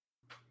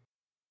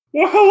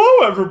Well,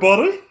 hello,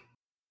 everybody.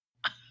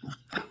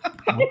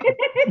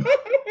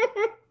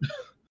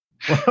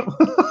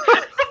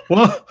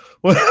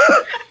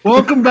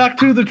 Welcome back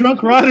to the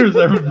Drunk Riders,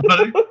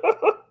 everybody.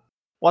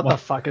 What the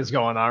fuck is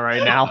going on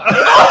right now?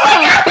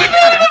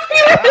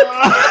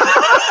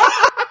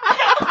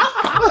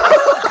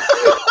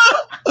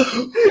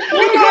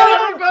 We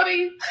got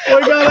everybody.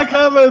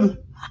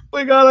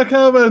 We got it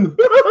coming.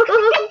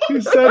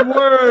 He said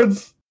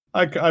words.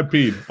 I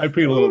peed. I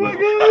peed a little bit.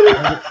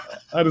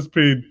 I just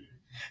peed.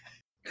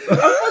 I'm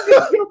fucking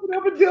jumping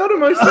up and down in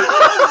my seat.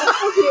 I'm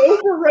fucking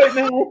over right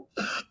now.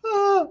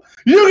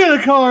 You get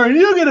a car.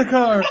 You get a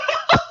car.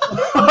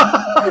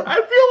 I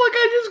feel like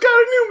I just got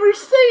a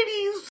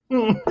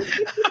new Mercedes.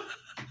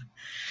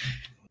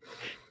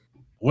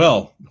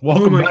 Well,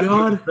 welcome my back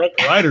God. to the Drunk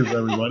Riders,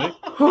 everybody.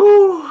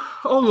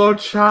 Oh, Lord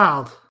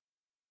child.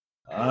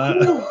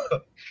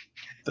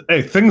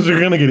 Hey, things are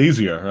gonna get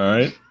easier. All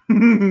right.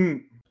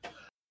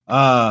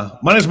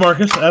 My name's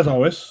Marcus, as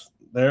always.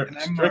 There, And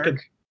I'm Mark.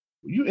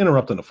 You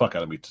interrupting the fuck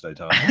out of me today,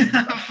 Tom.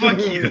 Fuck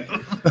you.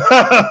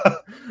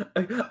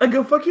 I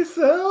go, fuck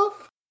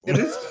yourself. It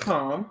is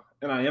Tom,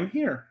 and I am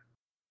here.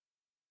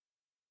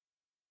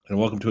 And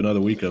welcome to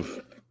another week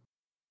of.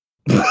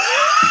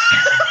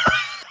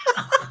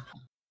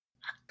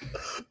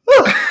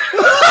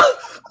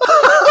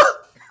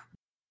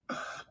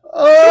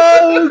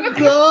 Oh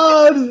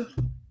God,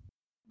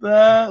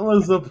 that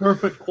was a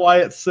perfect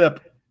quiet sip.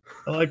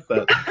 I like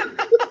that.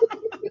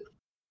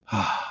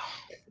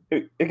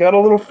 It got a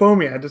little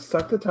foamy. I just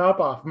sucked the top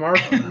off. Mark,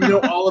 you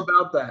know all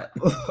about that.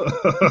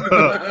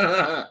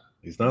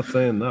 He's not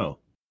saying no.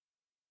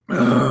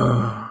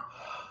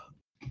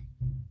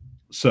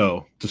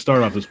 So, to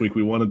start off this week,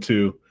 we wanted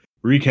to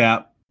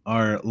recap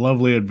our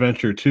lovely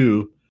adventure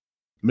to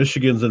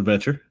Michigan's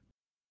adventure.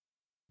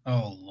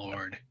 Oh,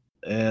 Lord.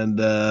 And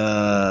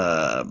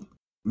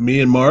me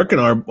and Mark and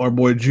our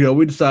boy Joe,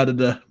 we decided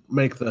to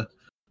make the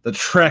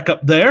trek up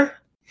there.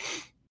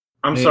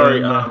 I'm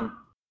sorry.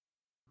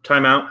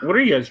 Time out. What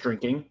are you guys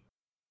drinking?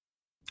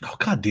 Oh,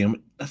 God damn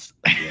it. That's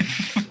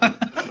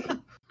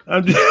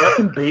I'm just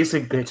fucking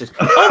basic bitches.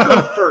 I'll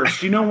go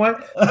first. You know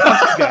what?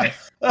 Fuck you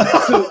guys.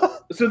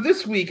 So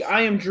this week I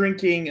am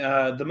drinking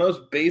the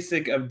most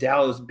basic of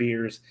Dallas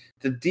beers,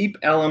 the Deep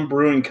Ellum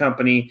Brewing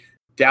Company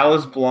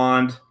Dallas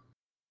Blonde.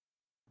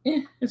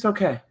 It's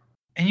okay.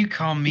 And you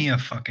call me a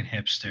fucking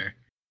hipster.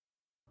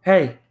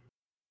 Hey,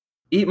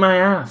 eat my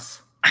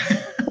ass.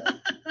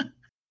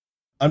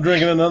 I'm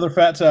drinking another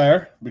fat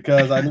tire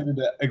because I needed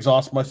to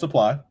exhaust my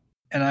supply.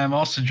 And I'm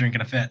also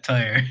drinking a fat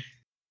tire.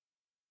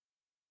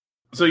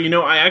 So,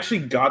 I actually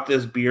got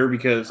this beer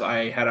because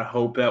I had a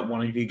hope that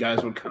one of you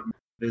guys would come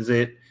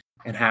visit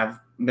and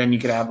then you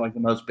could have like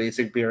the most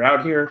basic beer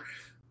out here,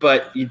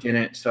 but you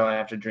didn't, so I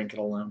have to drink it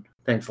alone.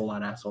 Thanks a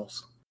lot,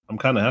 assholes. I'm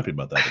kind of happy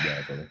about that, to be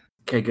honest with you.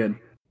 Okay, good.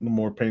 The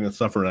more pain and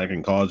suffering I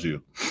can cause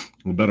you,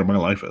 the better my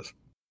life is.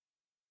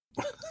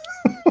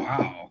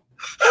 Wow.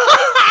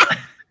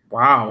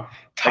 Wow.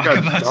 Talk got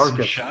about dark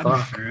some as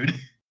schadenfreude.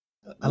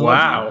 fuck.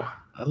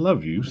 I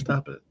love you.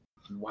 Stop it.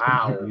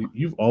 Wow.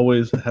 You've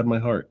always had my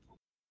heart.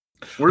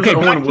 Where's Okay,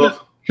 Owen Wilson?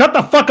 Shut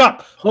the fuck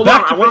up. Hold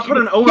Back on, to I want to put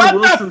an Owen Shut the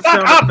Wilson fuck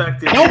sound up.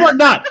 effect in. No, we're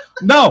not.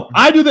 No,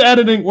 I do the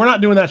editing. We're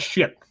not doing that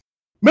shit.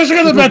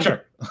 Michigan's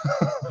adventure.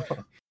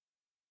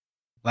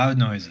 Loud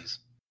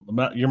noises.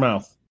 Your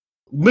mouth.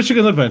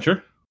 Michigan's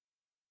adventure.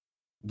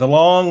 The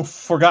long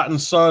forgotten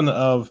son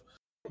of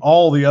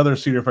all the other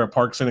Cedar Fair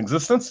parks in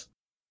existence.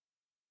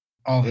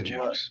 All the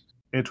jokes.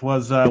 It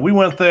was, we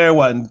went there,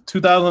 in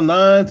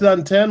 2009,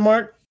 2010,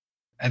 Mark?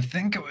 I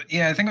think it was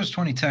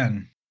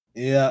 2010.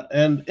 Yeah,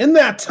 and in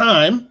that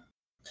time,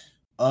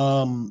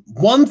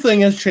 one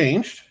thing has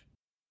changed.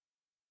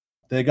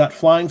 They got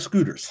flying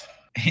scooters.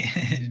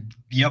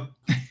 Yep.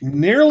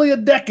 Nearly a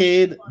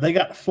decade, they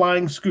got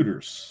flying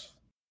scooters.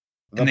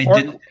 And they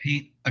didn't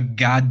paint a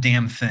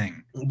goddamn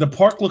thing. The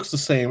park looks the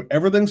same.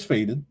 Everything's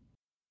faded.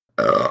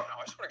 I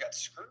sort of got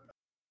screwed.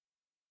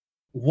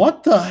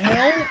 What the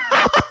hell?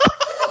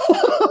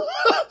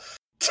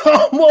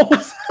 Tom, what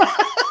was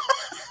that?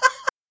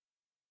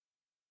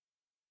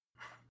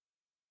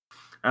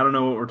 I don't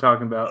know what we're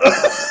talking about.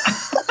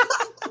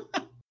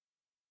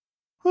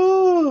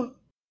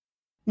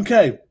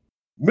 Okay.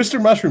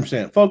 Mr. Mushroom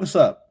Stand, focus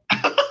up.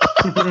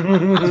 We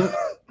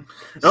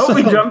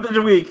jumped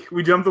the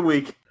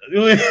week.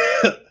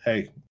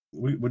 Hey,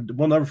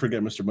 we'll never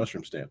forget Mr.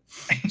 Mushroom Stand.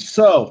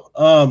 So,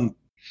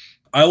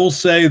 I will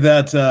say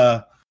that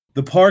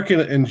the park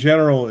in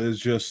general is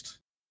just,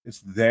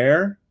 it's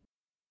there.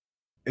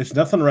 It's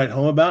nothing to write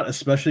home about,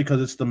 especially because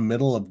it's the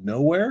middle of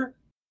nowhere.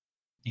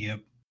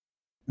 Yep.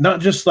 Not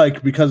just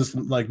like because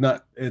it's like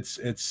not,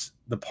 it's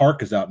the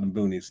park is out in the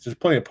boonies. There's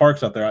plenty of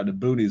parks out there out in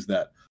the boonies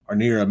that are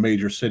near a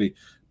major city.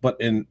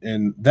 But in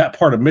that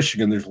part of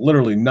Michigan, there's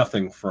literally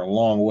nothing for a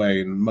long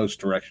way in most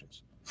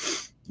directions.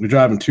 We're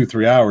driving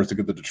 2-3 hours to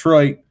get to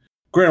Detroit.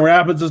 Grand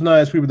Rapids is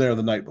nice. We were there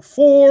the night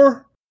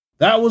before.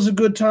 That was a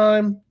good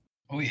time.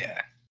 Oh,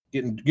 yeah.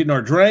 Getting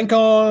our drink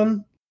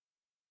on.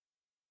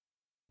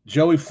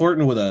 Joey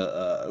flirting with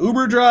a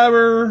Uber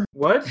driver.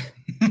 What?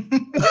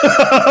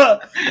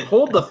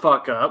 Hold the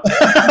fuck up.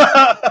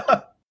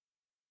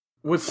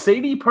 Was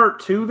Sadie part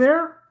 2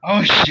 there?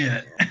 Oh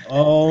shit!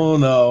 Oh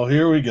no!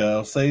 Here we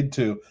go. Sadie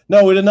 2.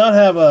 No, we did not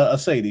have a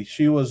Sadie.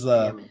 She was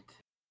Damn it.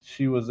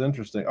 she was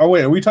interesting. Oh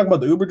wait, are we talking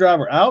about the Uber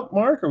driver out,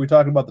 Mark? Or are we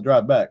talking about the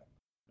drive back?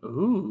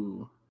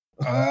 Ooh.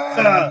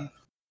 The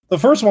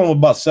first one was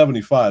about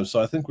 75,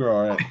 so I think we're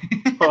all right.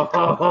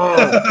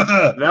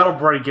 That'll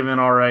break him in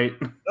all right.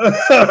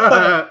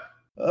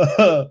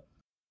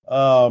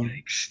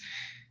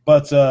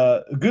 But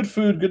good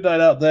food, good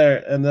night out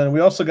there, and then we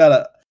also got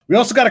a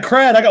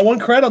cred. I got one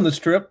cred on this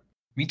trip.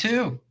 Me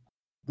too.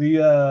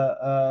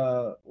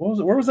 The what was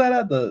it? Where was that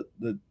at? The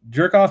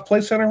jerk off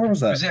play center? Where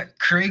was that? It was at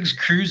Craig's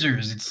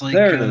Cruisers. It's like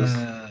There it is.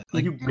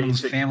 like You one of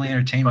those basic family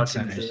entertainment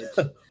fucking centers.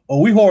 bitch. Oh,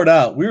 we whored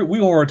out. We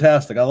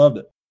whore-tastic. I loved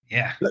it.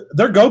 Yeah.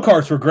 Their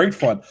go-karts were great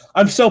fun.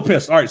 I'm so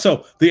pissed. All right,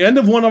 so the end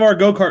of one of our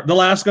the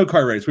last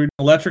go-kart race, we were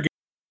electric.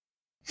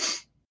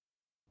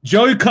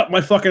 Joey cut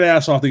my fucking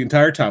ass off the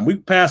entire time. We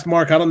passed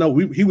Mark. I don't know.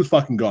 He was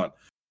fucking gone.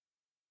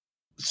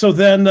 So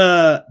then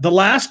the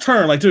last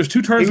turn, like there's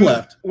 2 turns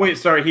left. Wait,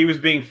 sorry. He was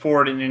being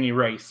forward in any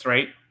race,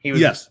 right? He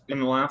was Yes. in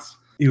the last?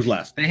 He was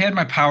last. They had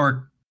my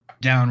power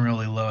down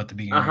really low at the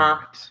beginning. Uh-huh.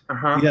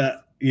 Uh-huh.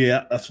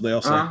 Yeah, that's what they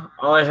all say.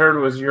 All I heard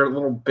was you're a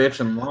little bitch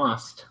and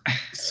lost.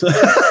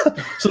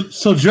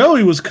 So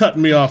Joey was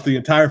cutting me off the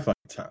entire fucking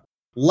time.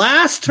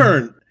 Last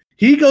turn,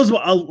 he goes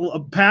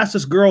past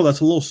this girl that's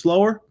a little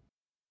slower.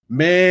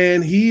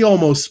 Man, he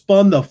almost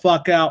spun the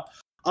fuck out.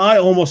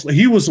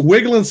 He was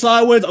wiggling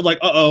sideways. I was like,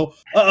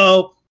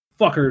 uh-oh.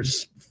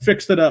 Fuckers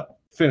fixed it up,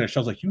 finished. I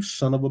was like, you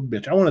son of a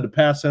bitch. I wanted to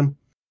pass him.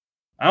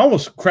 I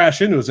almost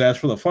crashed into his ass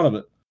for the fun of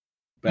it.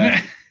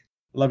 Bad.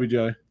 Love you,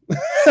 Joey.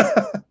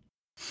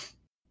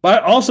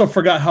 But I also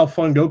forgot how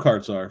fun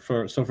go-karts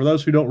are. So for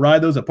those who don't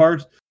ride those at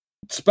parks,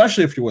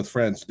 especially if you're with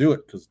friends, do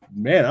it. Because,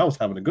 man, I was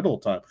having a good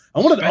old time.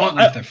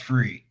 Especially if they're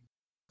free.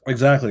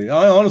 Exactly.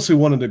 I honestly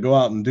wanted to go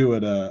out and do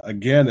it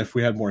again if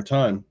we had more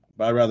time.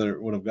 But I rather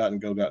would have gotten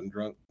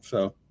drunk.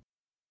 So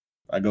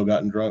I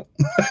gotten drunk.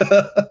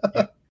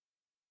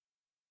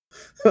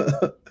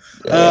 But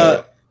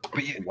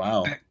yeah,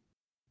 wow.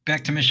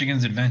 Back to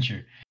Michigan's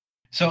adventure.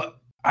 So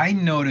I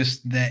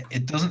noticed that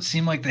it doesn't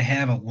seem like they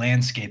have a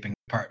landscaping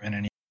department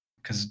anymore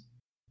because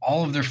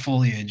all of their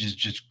foliage is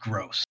just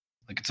gross.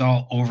 Like it's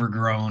all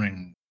overgrown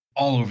and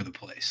all over the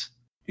place.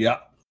 Yeah.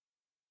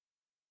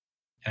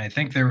 And I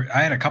think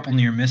I had a couple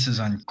near misses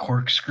on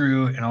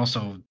Corkscrew and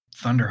also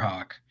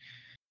Thunderhawk.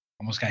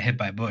 Almost got hit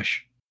by a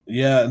bush.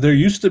 Yeah, there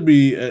used to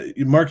be,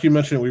 Mark, you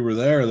mentioned we were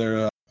there.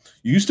 You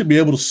used to be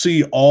able to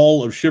see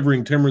all of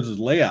Shivering Timbers'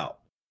 layout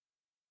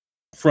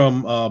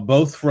from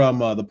both from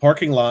the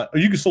parking lot. Or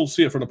you can still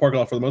see it from the parking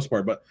lot for the most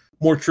part, but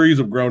more trees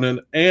have grown in,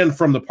 and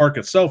from the park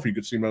itself, you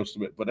could see most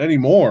of it. But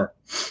anymore,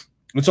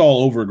 it's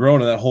all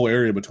overgrown in that whole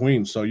area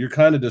between. So you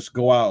kind of just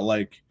go out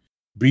like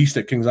Beast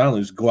at Kings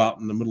Island, just go out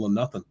in the middle of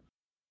nothing.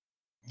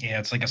 Yeah,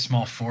 it's like a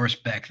small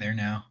forest back there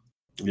now.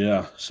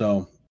 Yeah,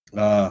 so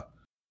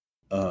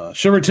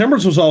Shivering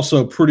Timbers was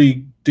also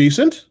pretty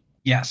decent.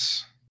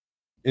 Yes.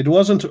 It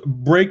wasn't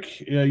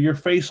break your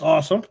face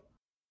awesome,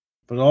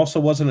 but it also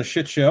wasn't a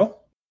shit show.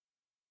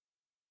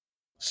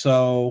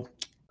 So,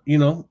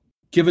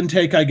 give and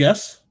take, I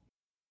guess.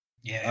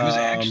 Yeah, it was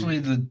actually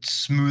the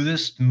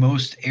smoothest,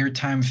 most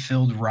airtime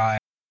filled ride.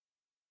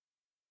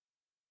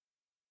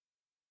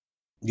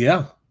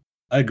 Yeah,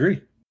 I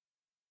agree.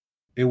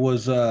 It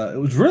was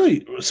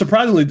really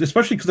surprisingly,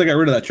 especially because I got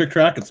rid of that trick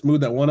track and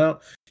smoothed that one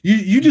out.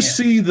 You just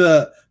see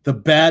the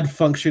bad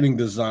functioning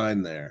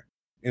design there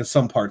in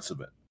some parts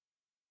of it,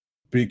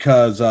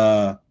 because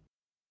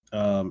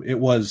it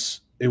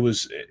was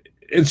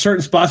in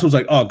certain spots it was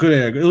like, oh, good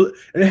air.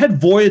 It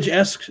had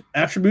Voyage-esque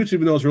attributes,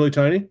 even though it was really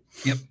tiny.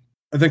 Yep.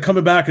 And then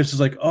coming back, it's just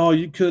like, oh,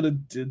 you could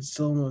have did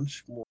so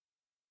much more.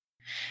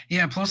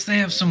 Yeah, plus they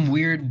have some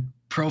weird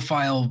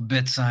profile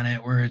bits on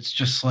it where it's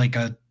just like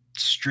a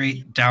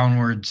straight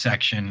downward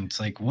section. It's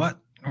like, what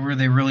were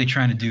they really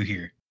trying to do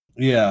here?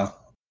 Yeah.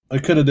 They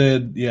could have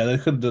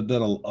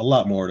done a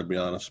lot more, to be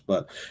honest.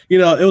 But, it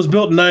was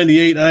built in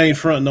 98, and I ain't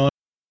fronting on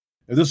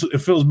it.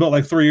 If it was built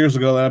like 3 years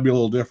ago, that'd be a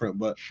little different.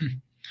 But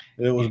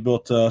it was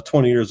built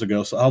 20 years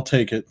ago, so I'll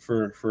take it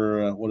for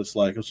what it's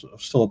like. It's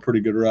still a pretty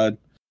good ride.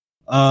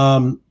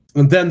 And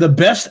then the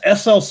best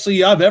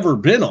SLC I've ever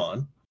been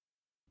on,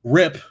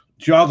 RIP,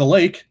 Geauga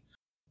Lake,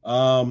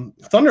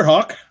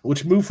 Thunderhawk,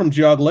 which moved from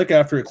Geauga Lake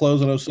after it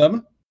closed in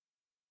 2007,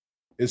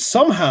 is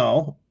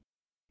somehow,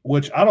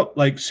 which I don't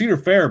like, Cedar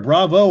Fair,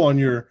 bravo on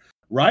your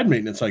ride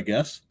maintenance, I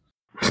guess.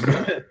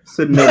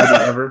 Said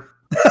nobody ever.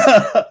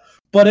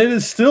 But it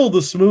is still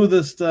the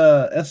smoothest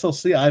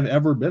SLC I've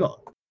ever been on.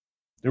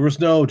 There was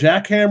no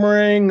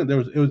jackhammering.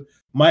 It was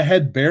my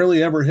head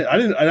barely ever hit.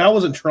 I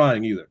wasn't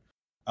trying either.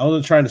 I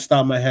wasn't trying to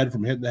stop my head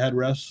from hitting the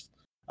headrest.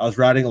 I was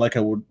riding like I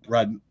would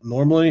ride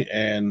normally,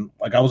 and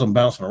like I wasn't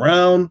bouncing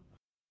around.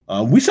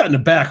 We sat in the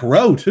back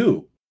row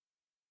too,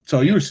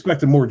 so you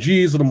expected more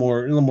G's, a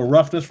little more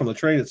roughness from the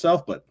train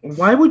itself. But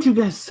why would you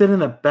guys sit in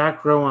the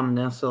back row on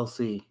an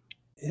SLC?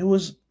 It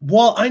was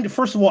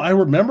first of all, I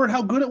remembered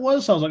how good it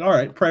was. So I was like, all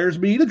right, prayers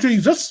be to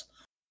Jesus.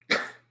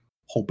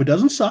 Hope it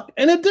doesn't suck.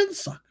 And it didn't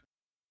suck.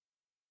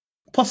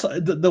 Plus,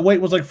 the wait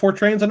was like 4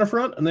 trains in the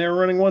front, and they were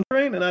running 1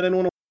 train, and I didn't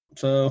want to.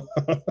 So,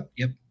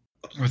 yep,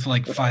 with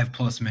like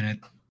 5+ minute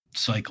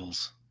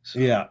cycles. So.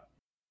 Yeah,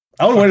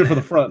 I would have waited for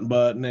the front,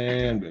 but nah,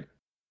 I'm good.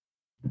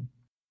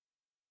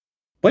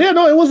 But yeah,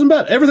 no, it wasn't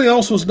bad. Everything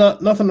else was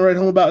nothing to write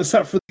home about,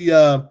 except for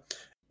the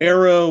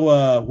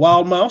Arrow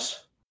Wild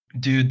Mouse.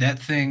 Dude, that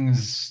thing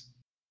is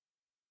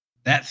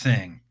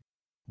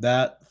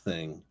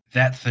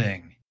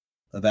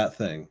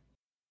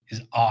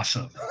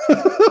awesome.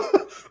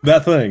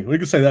 That thing. We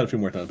can say that a few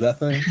more times. That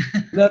thing.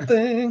 That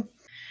thing.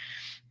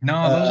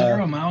 No, those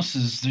Arrow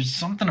Mouses, there's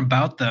something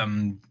about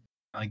them.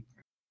 Like,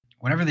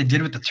 whatever they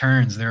did with the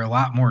turns, they're a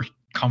lot more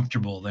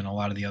comfortable than a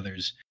lot of the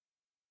others.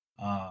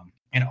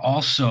 And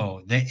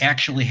also, they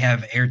actually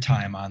have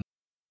airtime on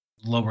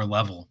lower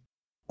level.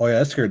 Oh, yeah,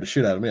 that scared the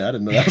shit out of me. I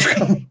didn't know that was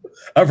coming.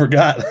 I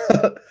forgot.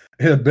 It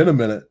had been a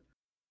minute.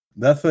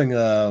 That thing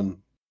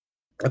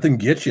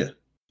gets you.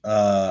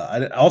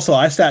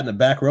 I sat in the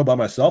back row by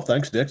myself.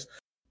 Thanks, Dix.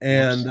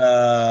 And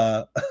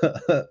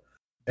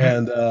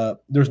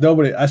there's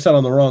nobody. I sat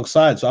on the wrong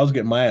side, so I was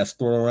getting my ass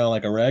thrown around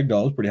like a rag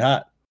doll. It was pretty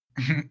hot.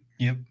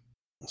 Yep.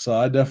 So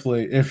I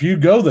definitely, if you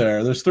go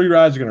there, there's 3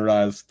 rides you're gonna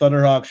ride: it's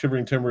Thunderhawk,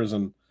 Shivering Timbers,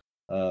 and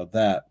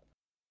that.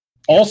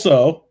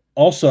 Also,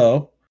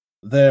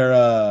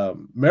 their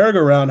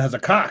merry-go-round has a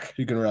cock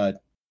you can ride.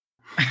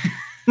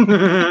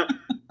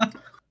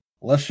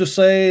 Let's just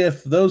say,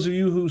 if those of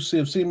you who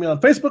have seen me on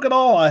Facebook at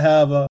all, I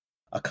have a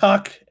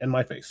cock in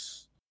my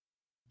face.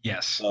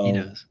 Yes, so he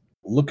does.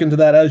 Look into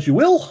that as you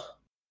will.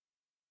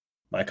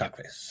 My cock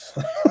face.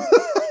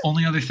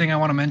 Only other thing I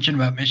want to mention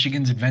about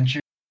Michigan's adventure.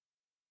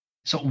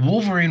 So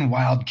Wolverine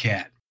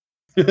Wildcat.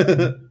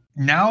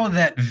 Now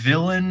that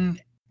villain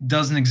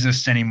doesn't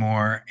exist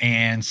anymore,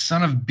 and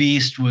Son of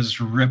Beast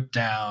was ripped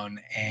down,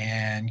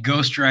 and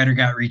Ghost Rider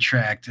got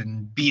retracked,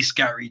 and Beast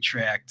got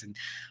retracked, and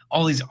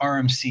all these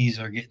RMCs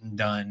are getting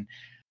done.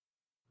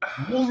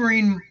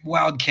 Wolverine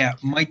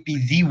Wildcat might be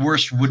the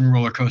worst wooden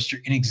roller coaster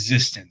in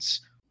existence.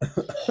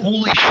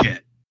 Holy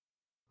shit.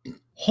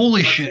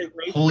 Holy shit.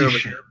 Holy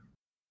shit.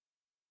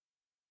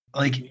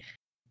 Like,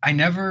 I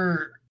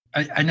never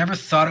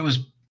thought it was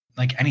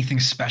like anything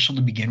special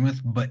to begin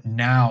with, but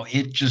now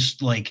it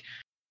just like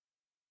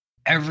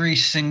every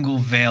single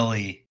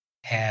valley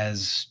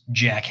has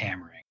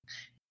jackhammering.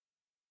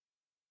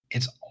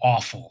 It's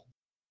awful.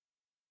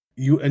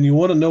 You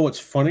want to know what's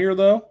funnier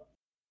though?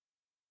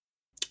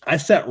 I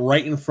sat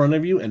right in front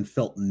of you and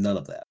felt none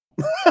of that.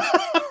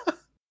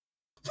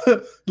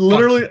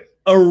 Literally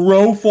a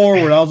row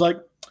forward. I was like,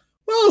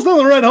 well, it's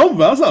nothing to write home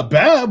about. It's not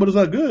bad, but it's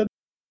not good.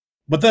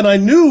 But then I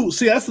knew,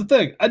 see, that's the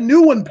thing. I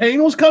knew when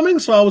pain was coming,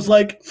 so I was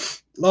like,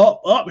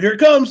 oh, here it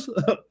comes.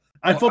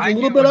 I felt a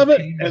little bit of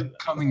it. And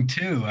coming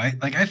too.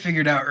 I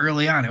figured out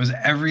early on, it was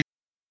every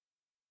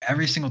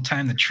single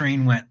time the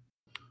train went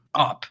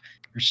up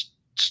or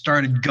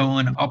started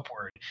going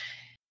upward.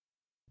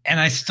 And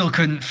I still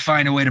couldn't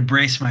find a way to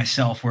brace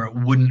myself where it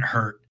wouldn't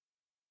hurt.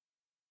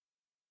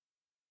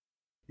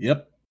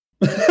 Yep.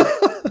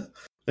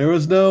 There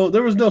was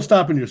no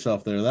stopping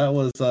yourself there. That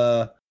was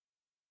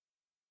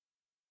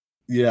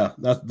yeah,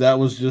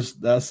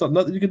 that's something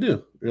nothing you could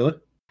do, really.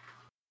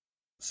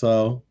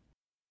 So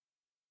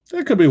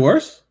it could be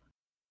worse.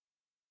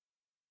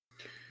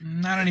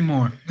 Not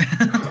anymore.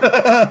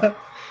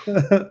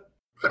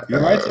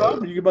 You're right,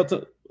 Tom. You about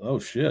to? Oh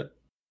shit.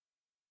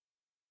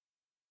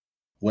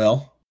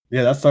 Well,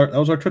 yeah, that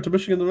was our trip to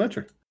Michigan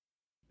Adventure.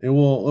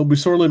 It'll be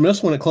sorely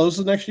missed when it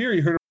closes next year.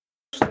 You heard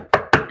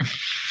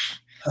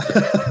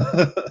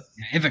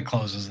If it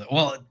closes.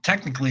 Well,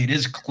 technically it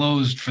is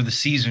closed for the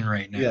season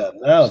right now. Yeah,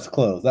 now it's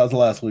closed. That was the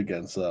last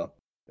weekend. So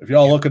if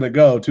y'all looking to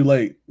go, too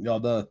late. Y'all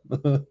done.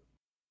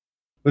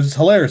 Which is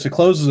hilarious. It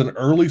closes in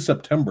early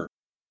September,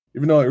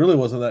 even though it really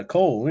wasn't that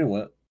cold when we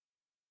went.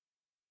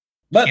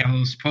 But yeah,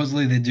 well,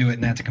 supposedly they do it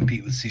not to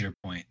compete with Cedar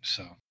Point.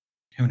 So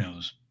who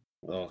knows?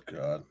 Oh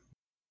God.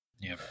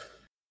 Yep.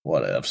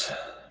 What ifs?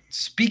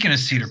 Speaking of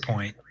Cedar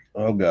Point.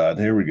 Oh God,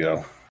 here we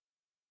go.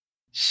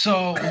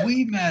 So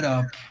we met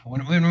up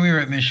when we were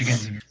at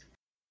Michigan's. We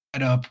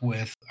met up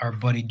with our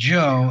buddy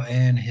Joe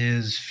and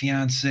his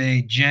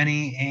fiance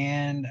Jenny,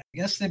 and I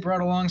guess they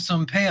brought along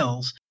some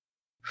pails.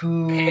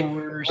 Who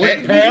were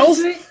pails?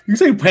 You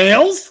say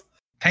pails?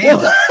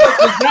 Pails.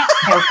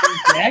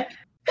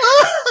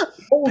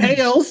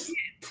 Pails.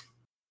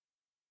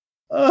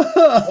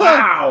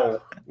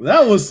 Wow.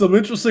 That was some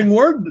interesting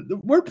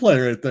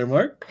wordplay right there,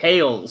 Mark.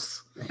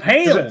 Pails.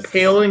 Pails.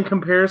 Pale in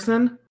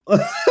comparison?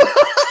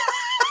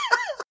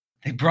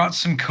 They brought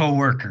some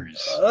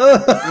coworkers.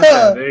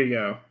 Okay, there you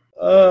go.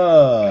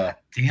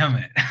 Damn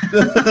it.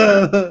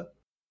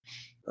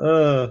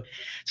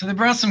 So they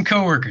brought some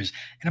coworkers,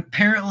 and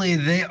apparently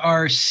they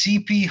are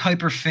CP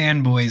hyper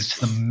fanboys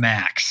to the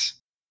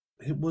max.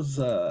 It was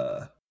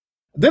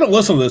they don't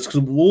listen to this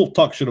because we'll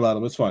talk shit about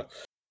them. It's fine.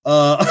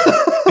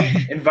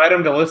 Invite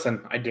them to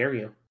listen. I dare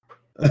you.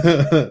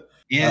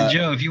 Yeah,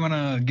 Joe, if you want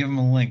to give him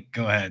a link,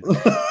 go ahead.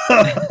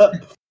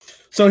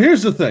 So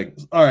here's the thing.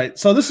 All right,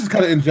 so this is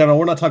kind of in general.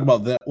 We're not talking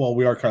about that. Well,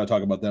 we are kind of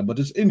talking about that, but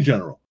just in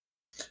general.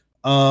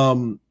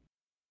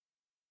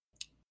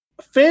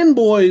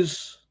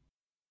 Fanboys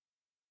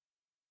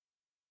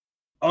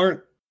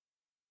aren't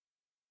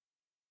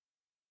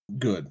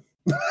good.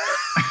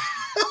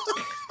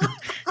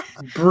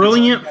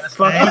 Brilliant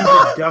fucking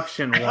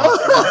deduction,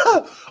 Walter.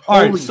 All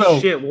right, Holy so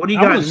shit, what do you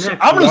got next? I'm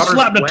gonna Water's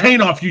slap the wet?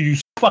 taint off you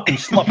fucking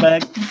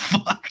slutbag.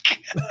 Fuck.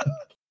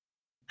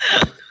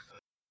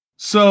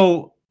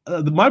 So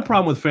my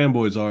problem with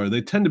fanboys are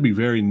they tend to be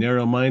very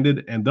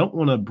narrow-minded and don't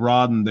want to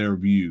broaden their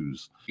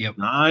views. Yep.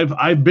 Now,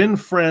 I've been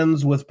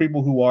friends with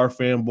people who are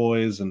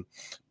fanboys, and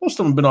most of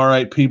them have been all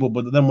right people.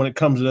 But then when it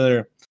comes to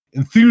their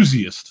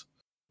enthusiasts,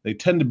 they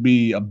tend to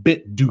be a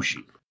bit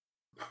douchey.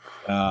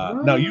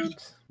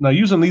 Now,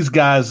 using these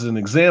guys as an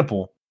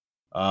example,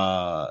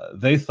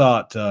 they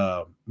thought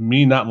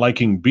me not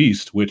liking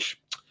Beast, which,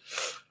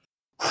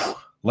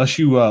 unless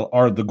you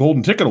are the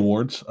Golden Ticket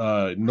Awards,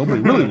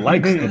 nobody really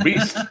likes the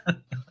Beast.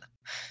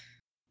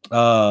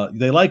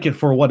 They like it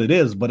for what it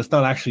is, but it's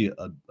not actually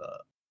a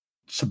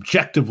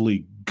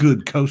subjectively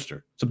good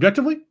coaster.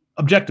 Subjectively?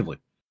 Objectively.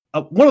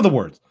 One of the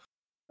words.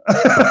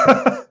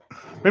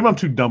 Maybe I'm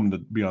too dumb to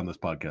be on this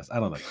podcast. I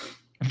don't know.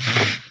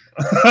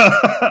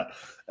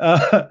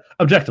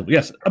 Objectively,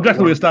 yes.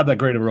 Objectively, it's not that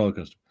great of a roller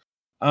coaster.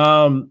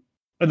 And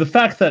the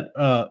fact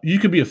that you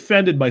could be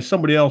offended by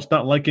somebody else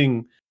not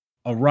liking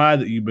a ride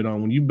that you've been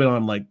on when you've been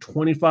on like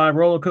 25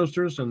 roller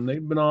coasters and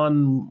they've been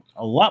on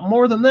a lot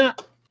more than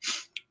that,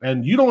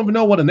 and you don't even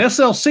know what an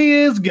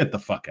SLC is, get the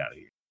fuck out of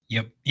here.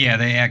 Yep. Yeah,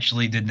 they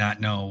actually did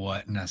not know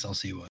what an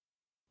SLC was.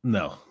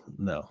 No.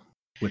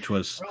 Which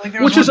is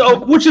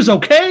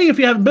okay if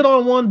you haven't been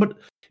on one, but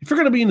if you're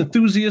going to be an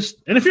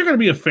enthusiast and if you're going to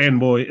be a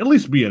fanboy, at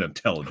least be an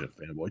intelligent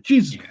fanboy.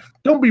 Jesus,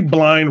 don't be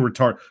blind,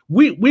 retarded.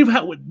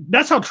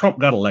 That's how Trump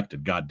got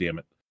elected. God damn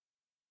it.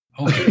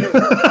 Okay.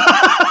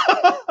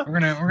 We're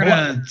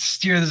gonna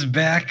steer this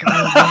back a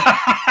little bit.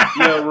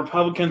 Yo,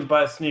 Republicans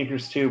buy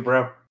sneakers too,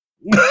 bro.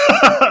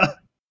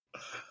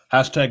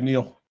 Hashtag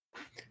Neil.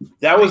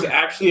 That was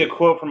actually a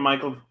quote from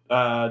Michael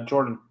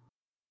Jordan.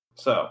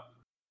 So,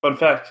 fun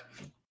fact.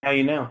 Now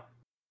you know.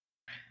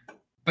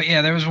 But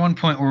yeah, there was one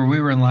point where we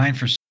were in line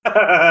for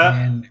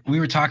and we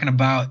were talking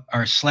about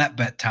our slap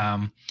bet,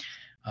 Tom,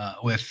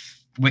 with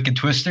Wicked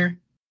Twister.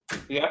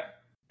 Yeah.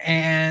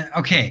 And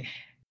okay,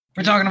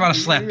 we're talking about a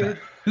slap bet.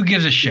 Who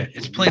gives a shit?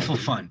 It's playful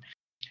fun.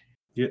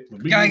 Yeah.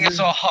 The guy gets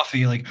all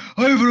huffy, like,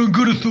 I have it on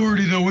good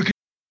authority that Wicked.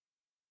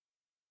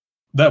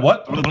 That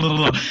what?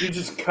 You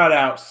just cut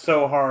out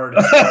so hard.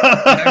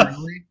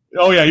 Really?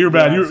 Oh yeah, you're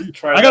bad. Yes,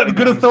 I got the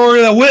good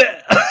authority that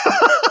wit.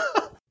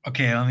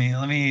 Okay,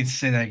 let me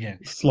say that again.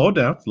 Slow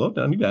down.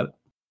 You got it.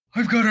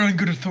 I've got it on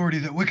good authority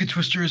that Wicked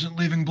Twister isn't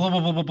leaving. Blah blah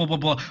blah blah blah blah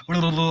blah.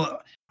 Blah, blah, blah.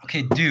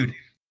 Okay, dude.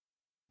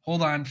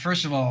 Hold on.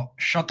 First of all,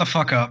 shut the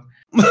fuck up.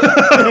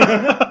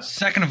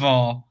 Second of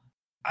all,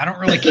 I don't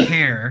really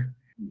care.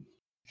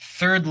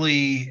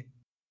 Thirdly,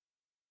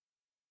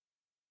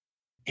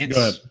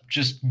 it's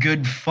just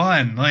good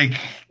fun. Like,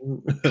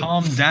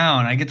 calm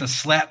down. I get to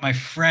slap my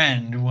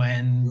friend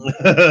when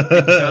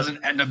it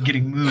doesn't end up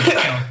getting moved to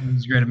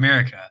California's Great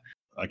America.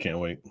 I can't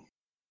wait.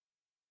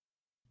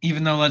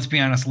 Even though, let's be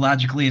honest,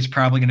 logically, it's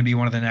probably going to be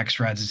one of the next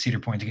rides at Cedar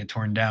Point to get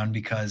torn down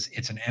because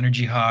it's an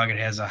energy hog. It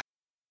has a high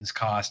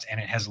cost and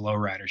it has low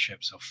ridership.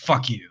 So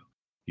fuck you.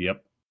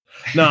 Yep.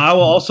 Now I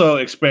will also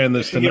expand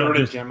this to get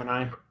rid of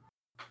Gemini.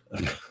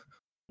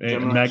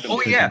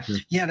 Oh yeah,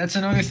 yeah. That's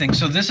another thing.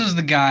 So this is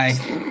the guy.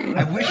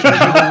 I wish Joe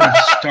would have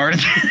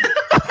started.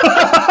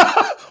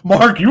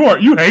 Mark,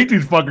 you hate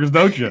these fuckers,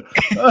 don't you?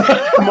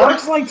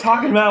 Mark's like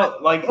talking about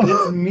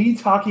it's me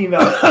talking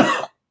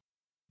about.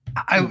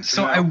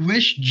 I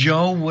wish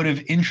Joe would have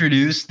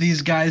introduced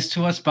these guys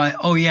to us by.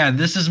 Oh yeah,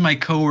 this is my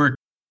coworker.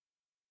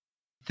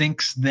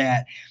 Thinks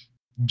that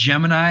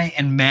Gemini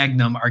and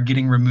Magnum are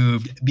getting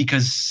removed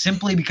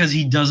simply because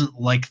he doesn't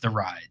like the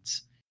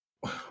rides.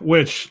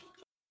 Which,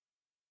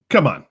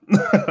 come on,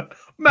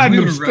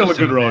 Magnum's still a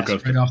good roller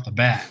coaster right off the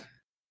bat.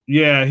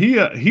 Yeah,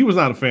 he was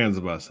not a fan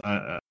of us,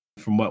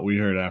 from what we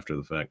heard after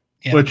the fact.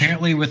 Yeah,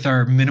 apparently with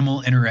our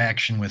minimal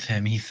interaction with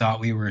him, he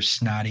thought we were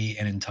snotty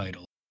and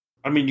entitled.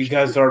 I mean, you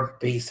guys are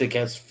basic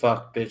as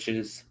fuck,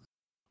 bitches.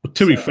 Well,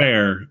 to be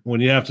fair, when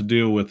you have to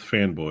deal with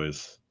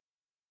fanboys,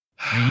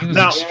 he was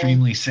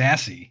extremely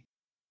sassy.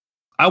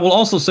 I will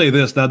also say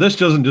this. Now, this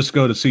doesn't just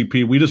go to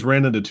CP. We just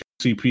ran into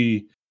 2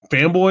 CP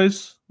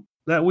fanboys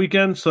that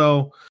weekend,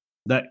 so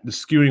that is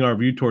skewing our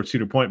view towards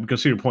Cedar Point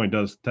because Cedar Point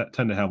does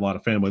tend to have a lot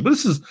of fanboys. But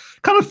this is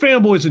kind of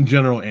fanboys in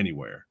general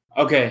anywhere.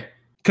 Okay.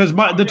 Because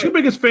the 2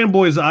 biggest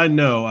fanboys I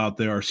know out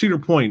there are Cedar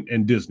Point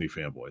and Disney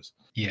fanboys.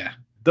 Yeah.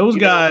 Those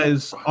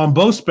guys on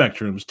both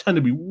spectrums tend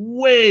to be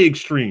way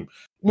extreme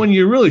when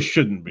you really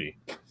shouldn't be.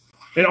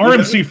 And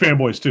RMC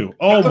fanboys too.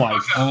 Oh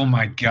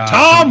my god.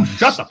 Tom,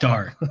 shut the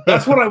door.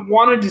 That's what I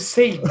wanted to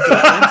say.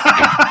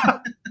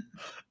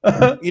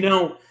 You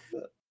know,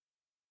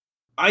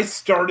 I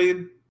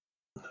started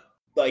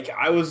like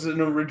I was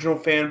an original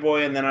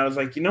fanboy, and then I was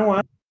like, you know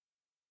what?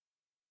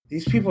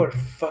 These people are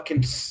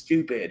fucking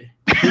stupid.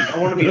 I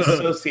want to be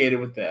associated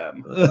with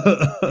them.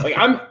 Like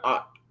I'm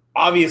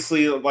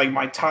obviously like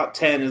my top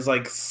 10 is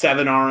like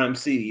 7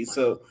 RMCs,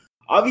 so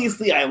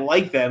obviously I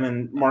like them,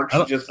 and Mark's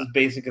just as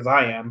basic as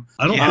I am.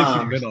 I don't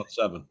think you've been on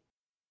 7.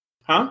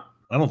 Huh?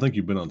 I don't think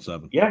you've been on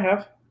 7. Yeah, I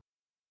have.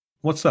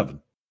 What's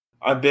 7?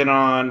 I've been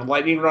on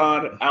Lightning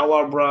Rod,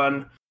 Outlaw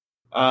Run,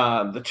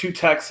 the 2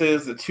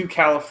 Texas, the 2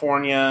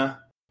 California,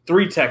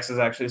 3 Texas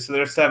actually. So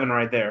there's 7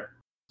 right there.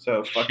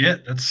 So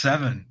shit, that's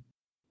 7.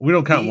 We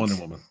don't count Wonder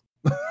Woman.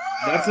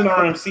 That's an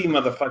RMC,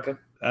 motherfucker.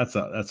 That's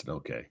an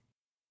okay.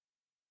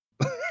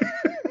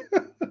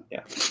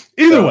 Yeah.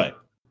 Either way,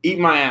 eat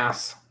my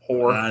ass,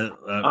 whore.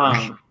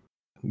 Why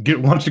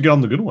don't you get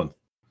on the good one?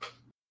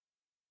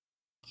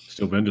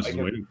 Still Bendis is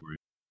waiting for you.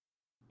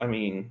 I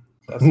mean,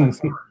 that's not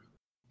smart.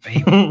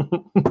 Hey,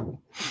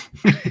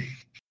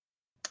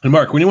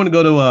 Mark, when you want to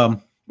go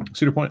to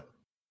Cedar Point?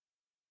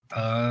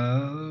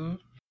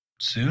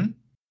 Soon.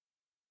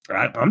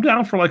 I'm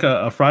down for like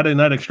a Friday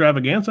night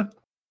extravaganza.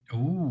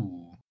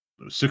 Ooh,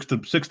 6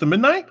 to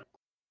midnight.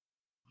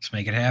 Let's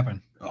make it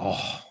happen.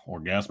 Oh,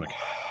 orgasmic.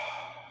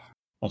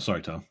 Oh,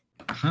 sorry, Tom.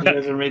 You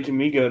guys are making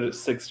me go to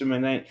 6 to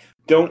midnight.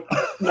 Don't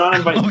not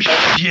invite. Oh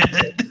shit!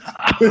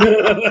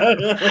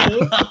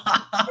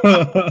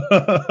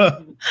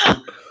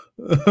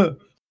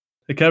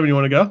 Hey, Kevin, you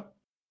want to go?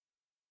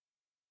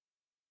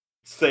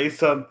 Say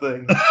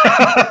something.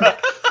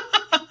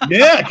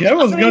 Yeah, Kevin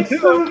was going to.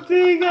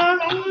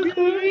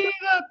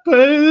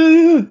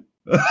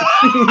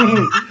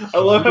 I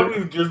love how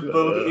we've just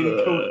both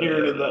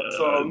incoherent in that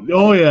song.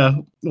 Oh yeah.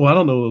 Well, I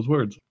don't know those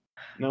words.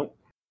 Nope.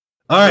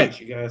 All right,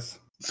 you guys.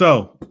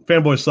 So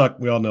fanboys suck.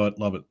 We all know it.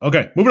 Love it.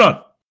 Okay, moving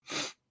on.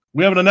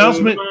 We have an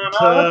announcement.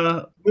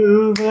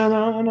 Moving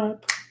on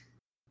up.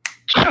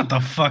 Shut the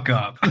fuck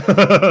up.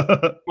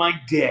 My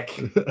dick.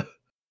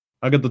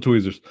 I got the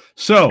tweezers.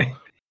 So,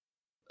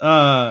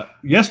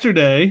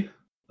 yesterday,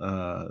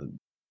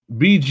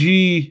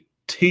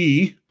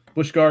 BGT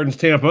Busch Gardens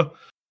Tampa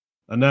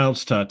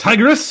announced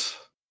Tigris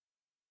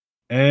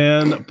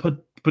and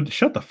put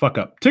shut the fuck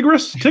up.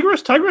 Tigris.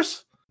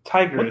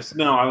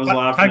 No, I was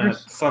laughing at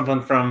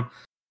something from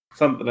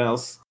something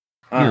else.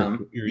 You're a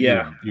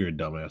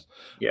dumbass.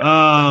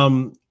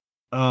 Yeah.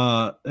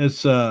 It's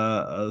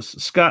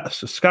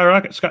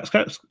Skyrocket.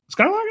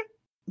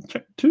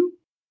 Check 2,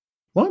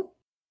 1,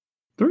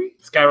 3.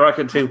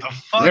 Skyrocket 2.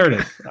 There it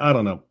is. I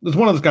don't know. It's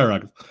one of the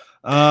Skyrockets.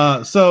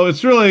 So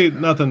it's really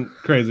nothing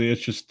crazy.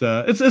 It's just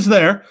it's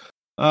there.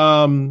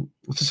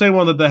 It's the same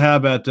one that they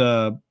have at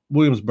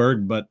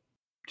Williamsburg, but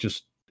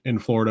just in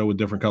Florida with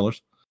different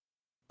colors.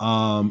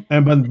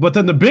 But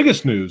then the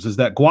biggest news is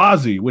that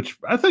Gwazi, which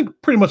I think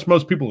pretty much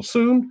most people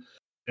assumed,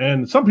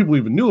 and some people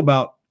even knew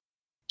about,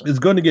 is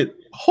going to get,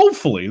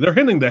 hopefully, they're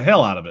hinting the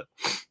hell out of it,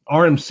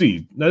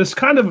 RMC. Now, it's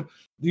kind of,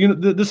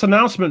 this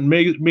announcement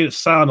made it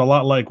sound a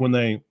lot like when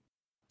they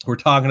were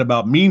talking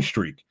about Mean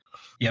Streak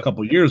a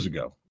couple years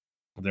ago.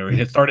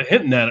 They started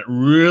hinting at it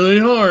really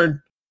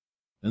hard.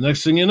 And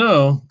next thing you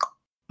know,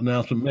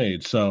 announcement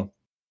made. So,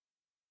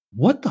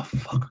 what the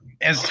fuck?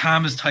 As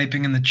Tom is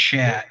typing in the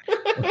chat,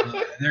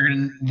 they're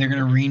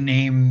gonna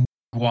rename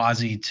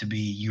Gwazi to be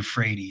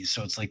Euphrates,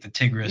 so it's like the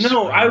Tigris.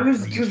 No, I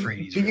was just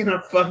being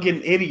a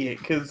fucking idiot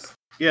because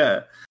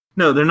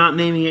no, they're not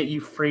naming it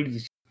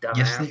Euphrates. Dumbass.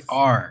 Yes, they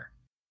are.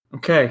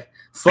 Okay,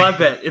 slap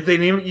bet. If they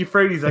name it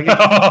Euphrates, I get.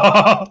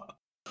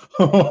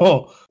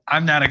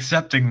 I'm not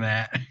accepting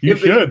that. You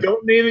should. They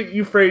don't name it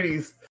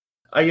Euphrates,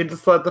 I get to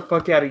slap the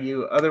fuck out of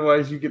you.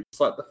 Otherwise, you get to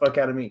slap the fuck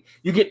out of me.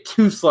 You get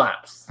 2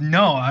 slaps.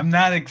 No, I'm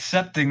not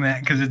accepting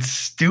that because it's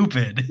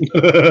stupid.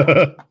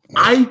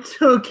 I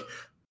took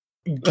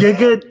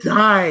Giga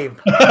Dive.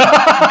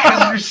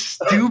 Because you're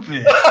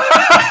stupid.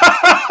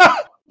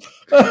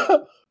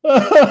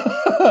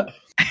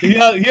 He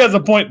has a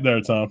point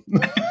there, Tom.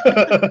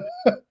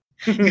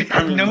 You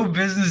have no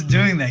business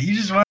doing that. You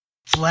just want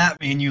to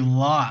slap me and you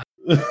lost.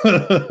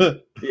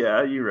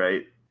 Yeah, you're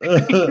right.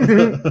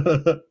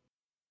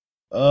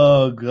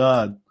 Oh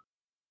God!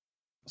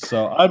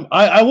 So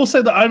I will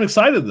say that I'm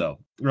excited though.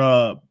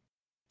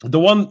 The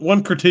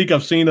one critique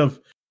I've seen of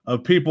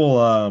people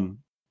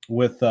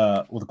with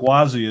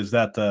Gwazi is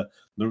that the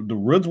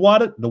woods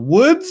wadded. The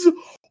woods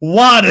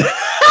wadded.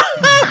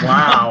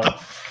 Wow.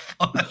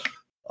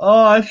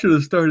 Oh, I should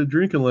have started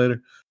drinking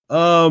later.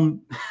 The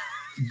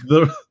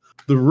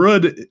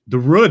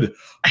wood.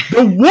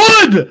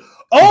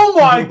 Oh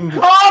my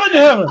God in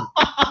heaven!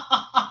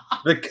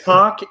 The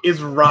cock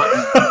is rotten.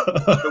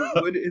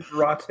 The wood is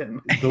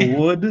rotten. The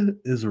wood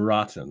is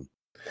rotten.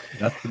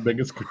 That's the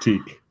biggest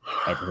critique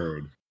I've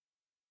heard.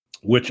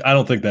 Which I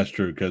don't think that's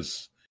true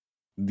because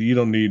you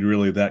don't need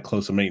really that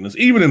close of maintenance,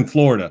 even in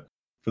Florida,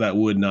 for that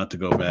wood not to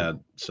go bad.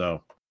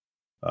 So,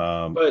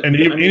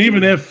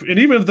 even if they're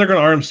going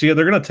to RMC it,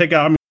 they're going to take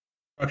out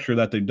structure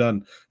that they've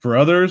done for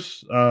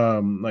others,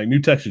 like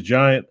New Texas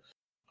Giant,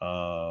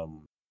 Rattler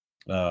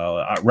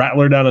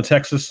down in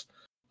Texas.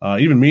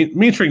 Even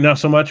Mean Streak, not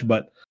so much,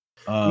 but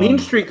Mean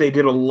Streak, they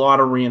did a lot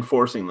of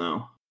reinforcing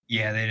though.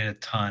 Yeah, they did a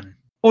ton.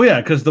 Oh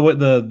yeah, because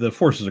the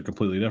forces are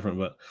completely different.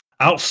 But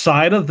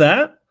outside of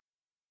that,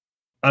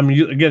 I mean,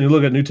 you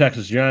look at New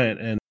Texas Giant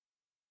and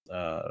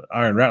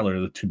Iron Rattler,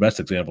 the two best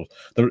examples.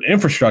 The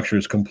infrastructure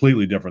is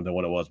completely different than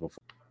what it was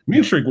before.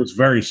 Mean Streak was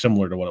very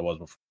similar to what it was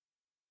before.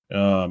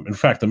 In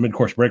fact, the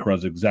mid-course break run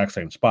is the exact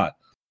same spot.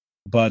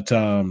 But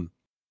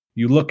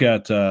you look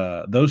at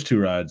those two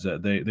rides,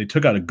 they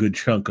took out a good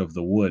chunk of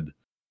the wood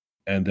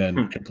and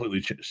then completely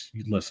changed.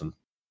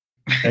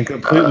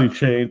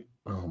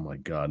 Oh my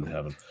God in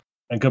heaven!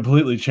 And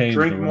completely changed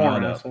Drink the more,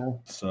 ride up.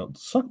 asshole. So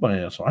suck my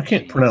asshole. I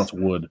can't pronounce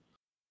wood.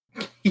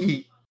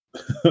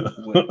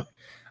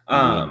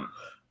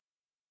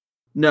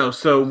 No,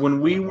 so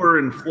when we were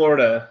in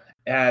Florida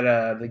at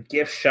the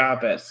gift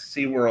shop at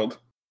SeaWorld,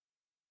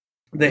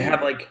 they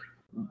had like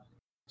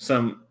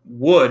some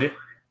wood,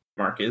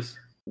 Marcus,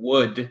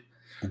 wood.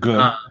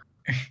 Good.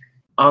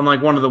 On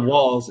like one of the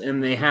walls,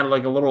 and they had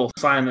like a little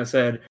sign that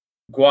said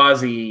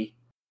Gwazi,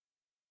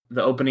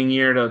 the opening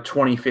year to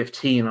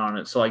 2015 on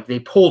it. So like they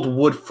pulled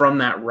wood from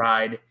that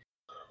ride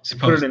and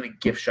put it in the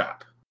gift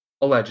shop,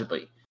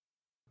 allegedly.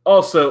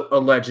 Also,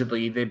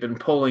 allegedly, they've been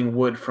pulling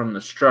wood from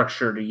the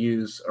structure to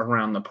use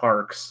around the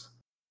parks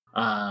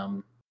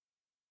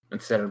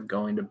instead of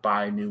going to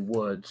buy new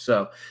wood.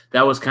 So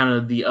that was kind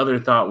of the other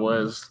thought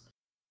was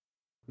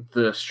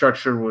the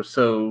structure was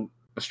so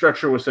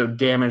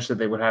damaged that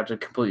they would have to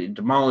completely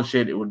demolish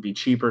it. It would be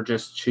cheaper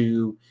just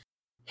to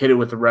hit it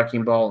with a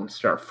wrecking ball and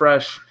start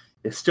fresh.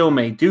 They still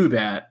may do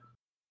that.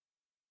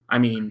 I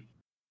mean,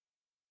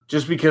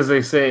 just because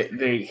they say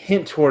they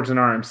hint towards an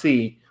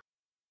RMC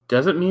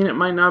doesn't mean it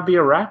might not be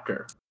a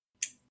Raptor.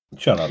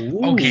 Shut up.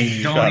 Okay,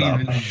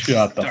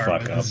 Shut the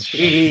fuck up.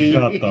 Shit.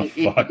 Shut the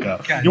fuck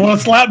up. God. You want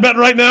to slap bet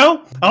right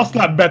now? I'll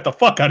slap bet the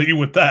fuck out of you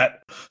with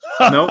that.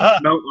 No,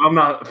 I'm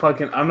not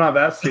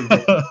that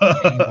stupid.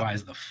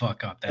 Wise the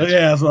fuck up.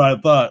 That's what I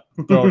thought.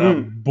 Throwing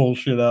out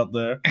bullshit out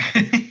there.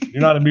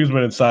 You're not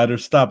Amusement Insider.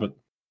 Stop it.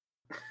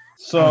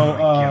 So,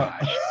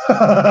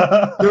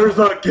 There's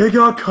a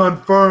Giga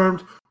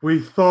confirmed.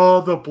 We saw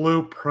the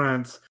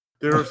blueprints.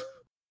 There's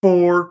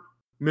 4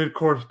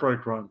 mid-course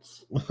break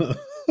runs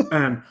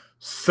and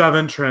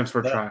 7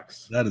 transfer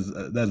tracks. That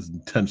is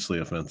intensely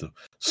offensive.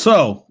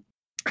 So,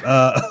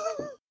 they're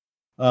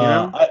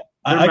I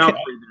mouth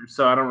breathers,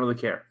 so I don't really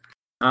care.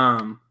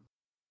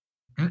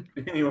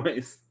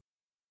 Anyways,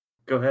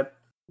 go ahead.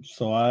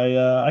 So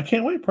I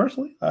can't wait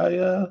personally.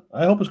 I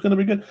hope it's going to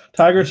be good.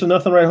 Tigris is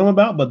nothing to write home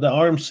about, but the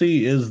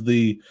RMC is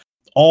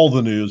all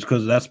the news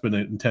because that's been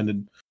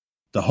intended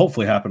to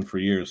hopefully happen for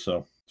years.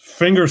 So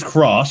fingers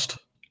crossed.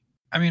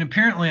 I mean,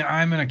 apparently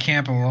I'm in a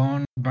camp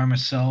alone by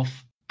myself,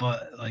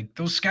 but like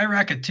those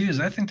Skyrocket 2s,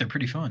 I think they're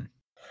pretty fun.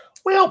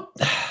 Well,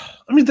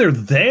 I mean, they're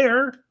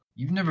there.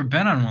 You've never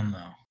been on one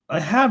though. I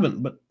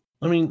haven't, but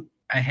I mean,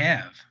 I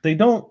have. They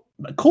don't.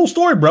 Cool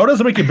story, bro.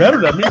 Doesn't make you better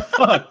than me.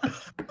 Fuck.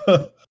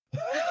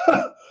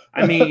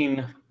 I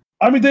mean,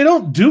 they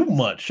don't do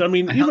much. I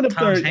mean, even if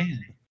they'll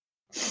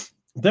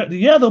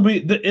be.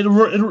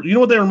 You know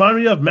what they remind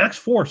me of? Max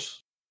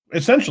Force.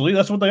 Essentially,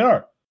 that's what they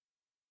are.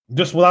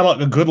 Just without like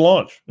a good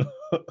launch.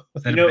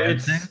 It's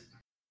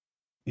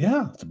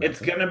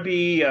gonna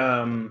be.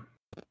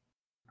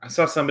 I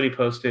saw somebody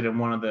posted in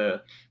one of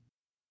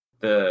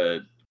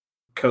the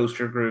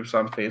coaster groups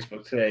on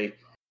Facebook today.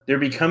 They're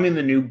becoming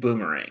the new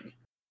Boomerang,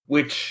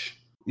 which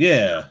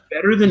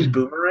better than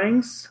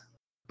Boomerangs,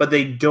 but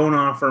they don't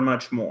offer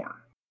much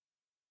more.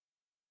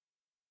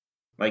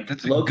 Like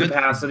that's low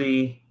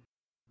capacity,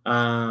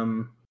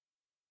 but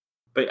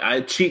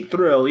cheap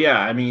thrill. Yeah,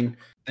 I mean,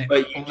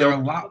 they're a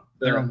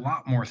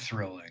lot more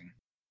thrilling.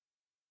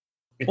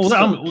 Well,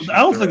 I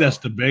don't think that's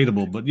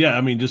debatable, but yeah,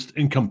 I mean, just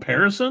in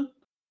comparison,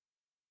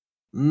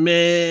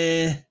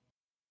 meh.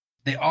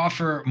 They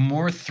offer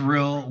more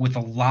thrill with a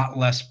lot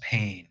less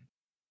pain.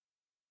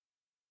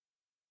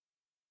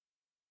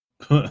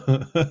 On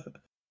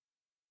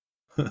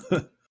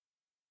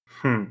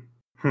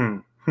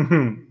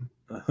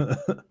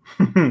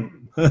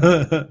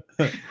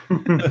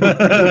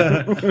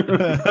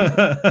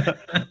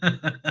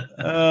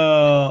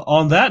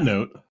that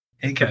note,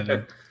 hey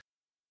Kevin.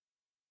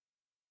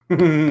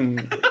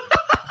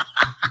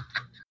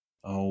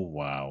 Oh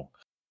wow!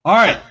 All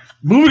right,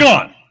 moving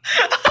on.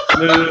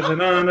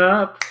 Moving on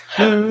up.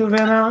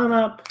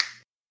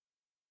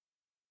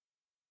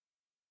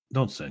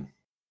 Don't sing.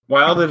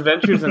 Wild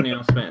Adventures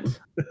announcement.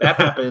 That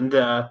happened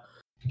on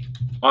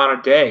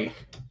a day.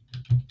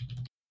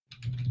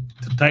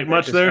 Tight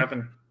much there?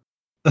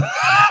 A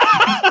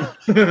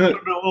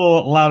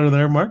little louder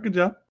there, Mark. Good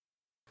job.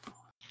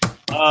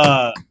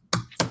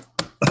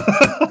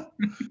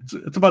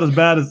 It's about as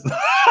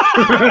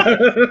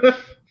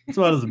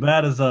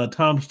bad as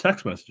Tom's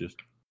text messages.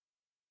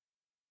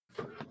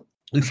 At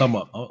least I'm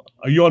up.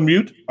 Are you on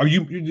mute?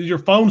 Is your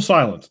phone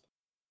silenced?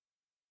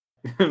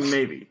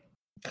 Maybe.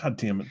 God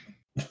damn it.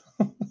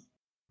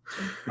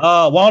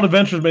 Wild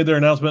Adventures made their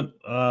announcement.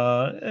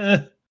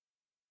 There,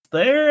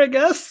 I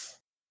guess.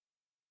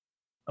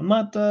 I'm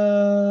not.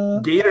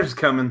 Gator's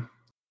coming.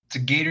 It's a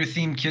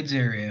gator-themed kids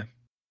area.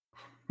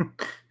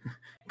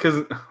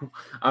 Because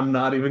I'm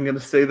not even going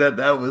to say that.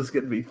 That was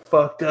going to be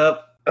fucked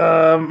up.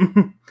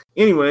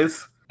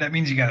 Anyways. That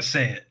means you got to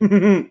say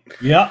it.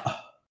 Yeah.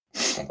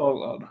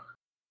 Hold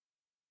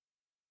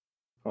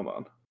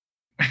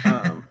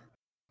on.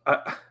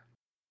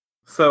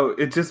 So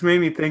it just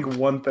made me think of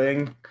one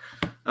thing.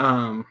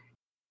 I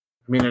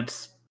mean,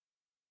 it's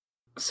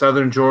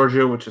southern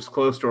Georgia, which is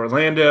close to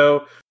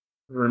Orlando.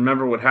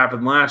 Remember what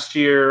happened last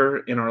year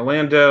in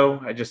Orlando?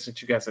 I just sent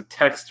you guys a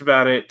text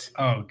about it.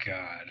 Oh,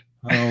 God.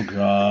 Oh,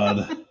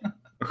 God.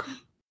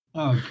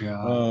 Oh,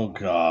 God. Oh,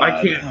 God.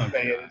 I can't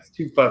say it. It's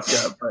too fucked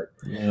up. But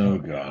Oh,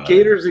 God.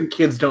 gators and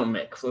kids don't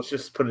mix. Let's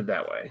just put it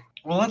that way.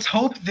 Well, let's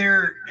hope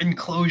their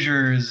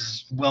enclosure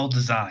is well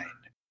designed.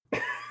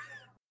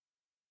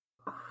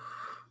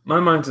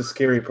 My mind's a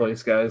scary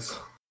place, guys.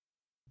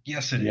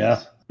 Yes, it is.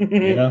 Yeah.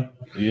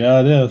 Yeah,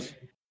 it is.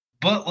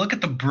 But look at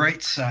the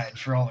bright side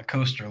for all the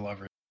coaster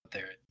lovers out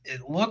there.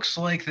 It looks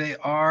like they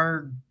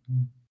are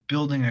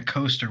building a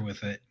coaster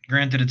with it.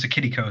 Granted, it's a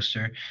kiddie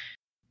coaster.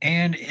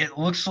 And it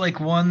looks like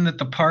one that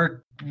the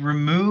park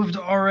removed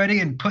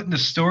already and put into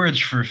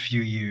storage for a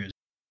few years.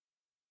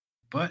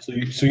 But so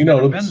you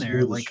know, been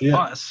there like shit.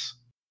 us.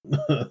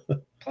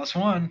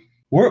 +1.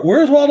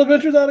 Where's Wild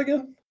Adventures at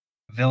again?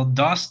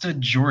 Valdosta,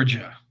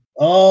 Georgia.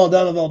 Oh,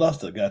 down in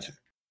Valdosta. Gotcha.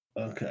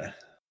 Okay.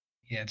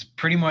 Yeah, it's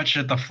pretty much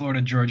at the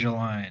Florida-Georgia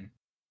line.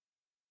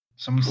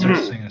 Someone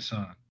starts singing a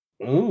song.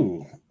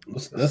 Ooh.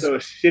 That's... So a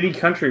shitty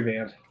country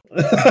band.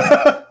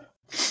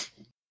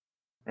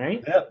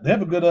 Right? Yeah, they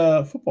have a good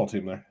football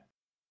team there.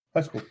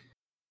 High school.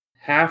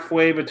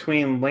 Halfway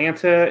between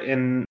Atlanta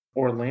and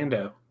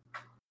Orlando.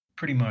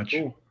 Pretty much.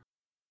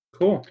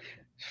 Cool.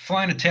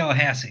 Flying to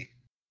Tallahassee.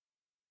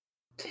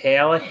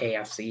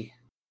 Tallahassee.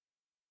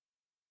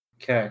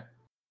 Okay.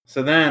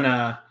 So then,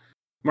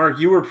 Mark,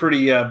 you were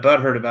pretty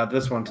butthurt about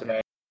this one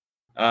today.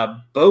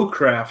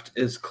 Bowcraft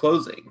is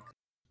closing.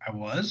 I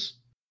was?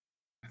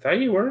 I thought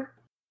you were.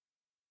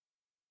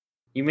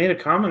 You made a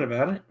comment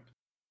about it.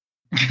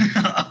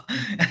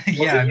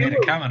 Yeah, I made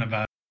a comment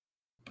about it.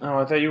 Oh,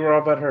 I thought you were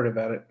all butthurt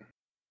about it.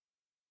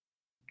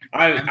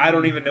 I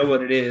don't even know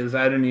what it is.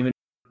 I didn't even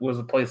was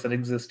a place that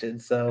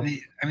existed. So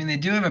they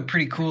do have a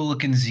pretty cool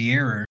looking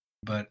Zierra,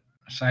 but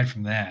aside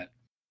from that,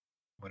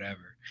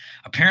 whatever.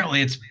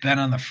 Apparently, it's been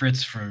on the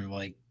fritz for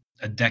like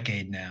a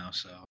decade now,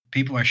 so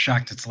people are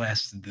shocked it's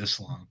lasted this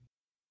long.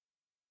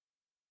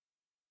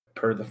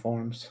 Per the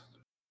forums.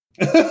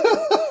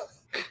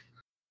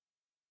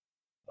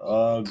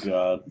 Oh,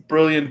 God.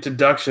 Brilliant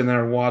deduction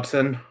there,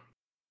 Watson.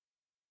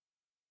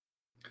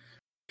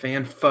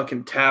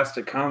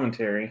 Fan-fucking-tastic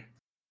commentary.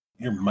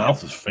 Your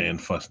mouth is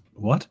fan-fussed.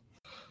 What?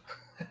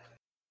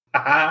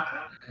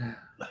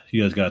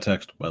 You guys got a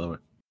text, by the way.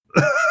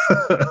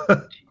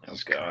 Oh,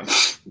 God.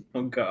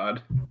 Oh,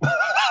 God.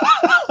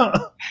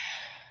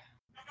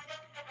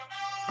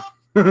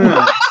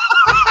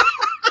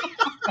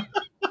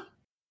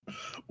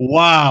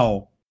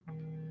 Wow.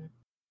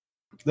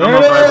 I'm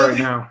on fire right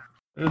now.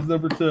 There's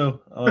number 2.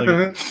 I like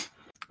it.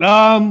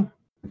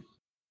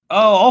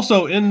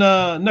 Also, in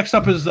next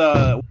up is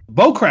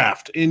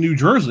Bowcraft in New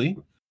Jersey.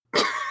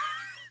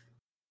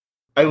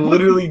 I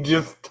literally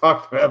just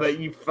talked about that,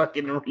 you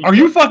fucking... Are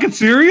you fucking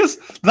serious?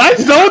 Did I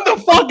zone the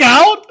fuck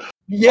out?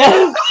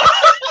 Yes!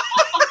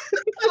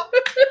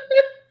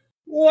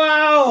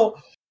 Wow.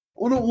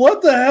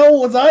 What the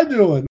hell was I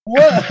doing?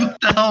 What? What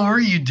the hell were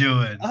you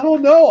doing? I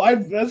don't know.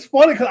 That's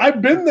funny because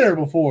I've been there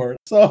before.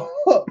 So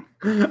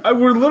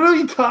we're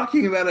literally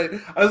talking about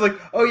it. I was like,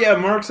 "Oh yeah,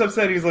 Mark's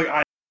upset." He's like,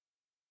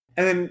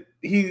 and then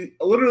he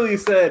literally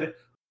said,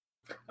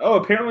 "Oh,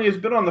 apparently it's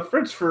been on the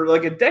fritz for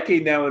like a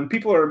decade now, and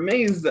people are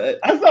amazed that."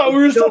 I thought we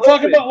were still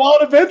talking about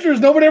Wild Adventures.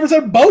 Nobody ever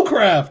said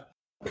Bowcraft.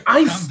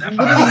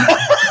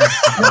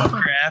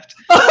 Bowcraft.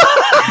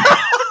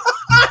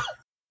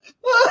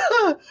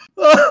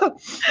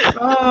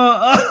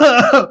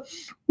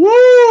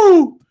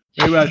 Woo!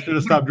 Maybe I should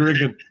have stopped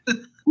drinking.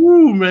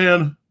 Woo,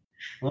 man.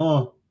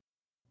 Oh.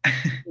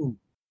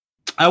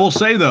 I will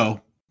say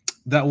though,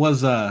 that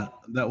was a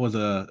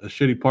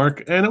shitty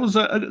park, and it was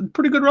a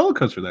pretty good roller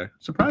coaster there.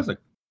 Surprising.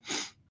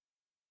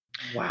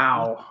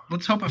 Wow.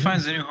 Let's hope it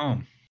finds a new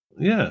home.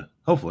 Yeah,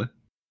 hopefully.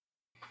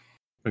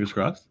 Fingers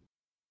crossed.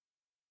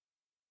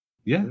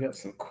 Yeah. We got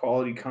some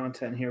quality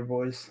content here,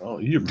 boys. Oh,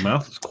 your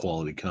mouth is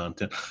quality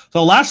content.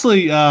 So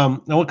lastly, I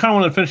kind of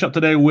want to finish up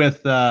today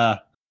with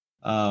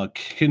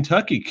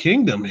Kentucky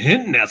Kingdom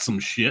hinting at some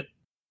shit.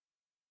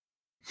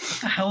 What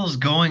the hell is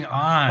going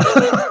on?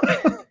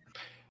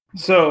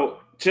 So,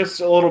 just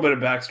a little bit of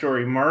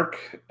backstory.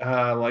 Mark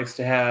likes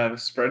to have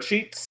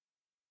spreadsheets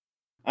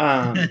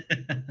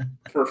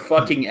for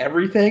fucking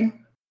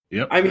everything.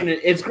 Yep. I mean,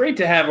 it's great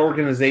to have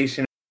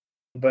organization,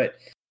 but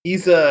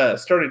he's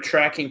started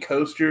tracking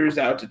coasters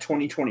out to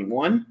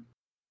 2021.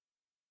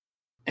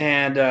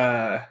 And,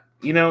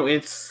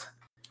 it's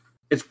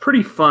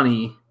pretty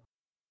funny.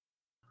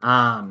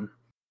 I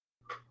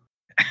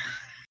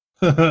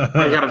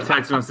got a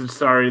text message.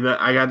 Sorry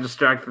that I got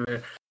distracted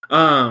there.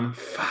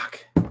 Fuck.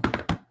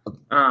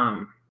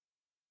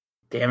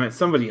 Damn it!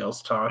 Somebody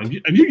else talk. And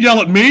you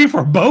yell at me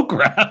for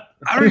Bowcraft.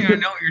 I don't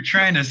even know what you're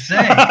trying to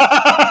say.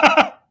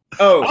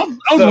 Oh,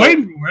 I was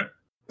waiting for it.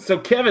 So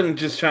Kevin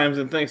just chimes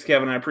in. Thanks,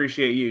 Kevin. I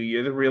appreciate you.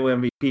 You're the real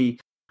MVP.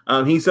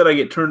 He said I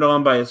get turned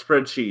on by his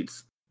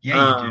spreadsheets.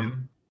 Yeah, you do.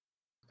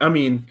 I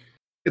mean,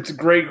 it's a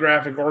great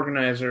graphic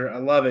organizer. I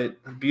love it.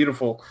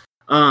 Beautiful.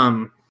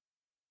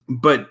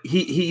 But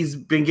he's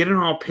been getting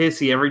all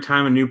pissy every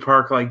time a new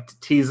park like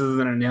teases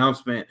an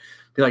announcement.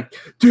 Be like,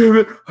 damn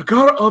it, I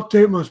gotta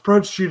update my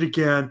spreadsheet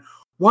again.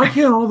 Why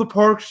can't all the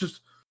parks just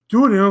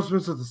do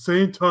announcements at the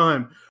same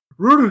time?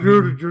 No.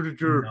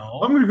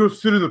 I'm gonna go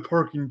sit in the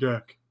parking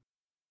deck.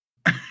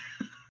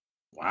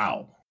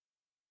 Wow.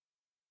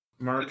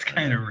 Mark, That's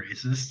kind of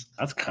racist.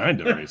 That's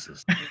kind of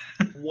racist.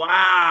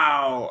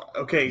 Wow.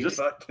 Okay,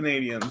 fuck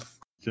Canadians.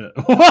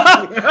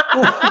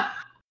 What?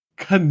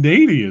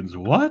 Canadians,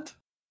 what?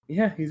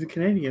 Yeah, he's a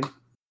Canadian.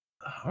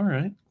 All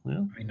right.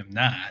 Well, I mean, I'm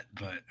not,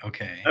 but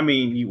okay. I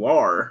mean, you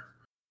are.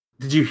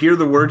 Did you hear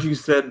the word you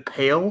said,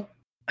 pale?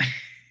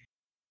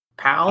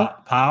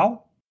 Pal?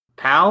 Pal?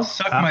 Pal?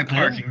 Suck my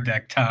parking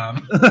deck,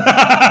 Tom. That's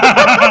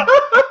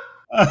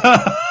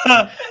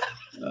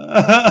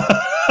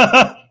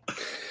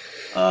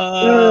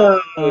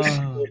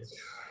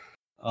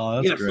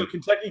yeah, great. so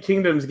Kentucky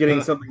Kingdom's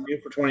getting something new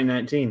for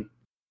 2019.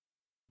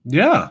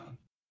 Yeah, Is it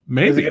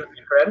maybe. going to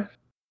be red?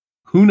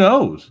 Who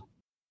knows?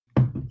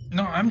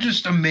 No, I'm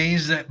just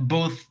amazed that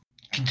both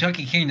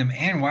Kentucky Kingdom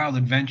and Wild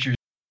Adventures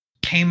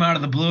came out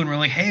of the blue and were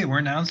like, hey, we're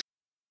announcing.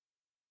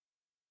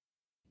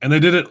 And they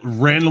did it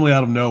randomly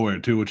out of nowhere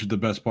too, which is the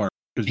best part.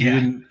 Because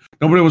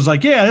nobody was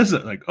like, yeah, this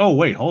is like, oh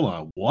wait, hold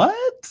on,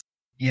 what?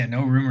 Yeah,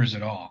 no rumors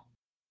at all.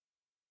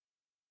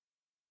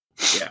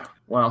 Yeah,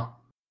 well,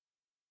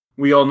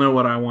 we all know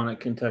what I want at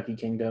Kentucky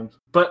Kingdom.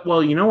 But,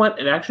 well, you know what?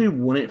 It actually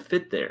wouldn't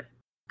fit there.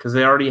 Because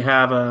they already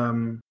have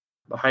the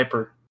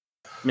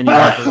mini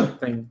hyper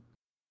thing.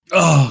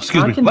 Oh,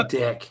 excuse me. What?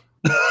 Dick.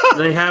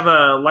 They have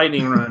a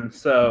lightning run,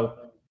 so...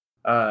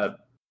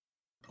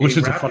 which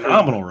is a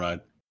phenomenal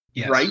ride.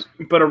 Yes. Right?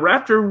 But a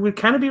Raptor would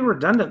kind of be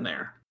redundant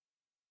there.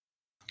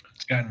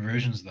 It's got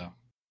inversions, though.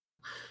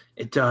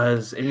 It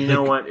does. And you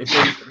know what? If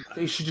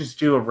they should just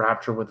do a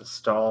Raptor with a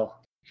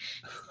stall.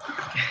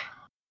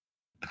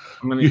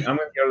 I'm gonna go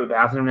to the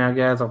bathroom now,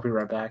 guys. I'll be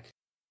right back.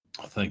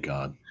 Oh, thank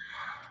God.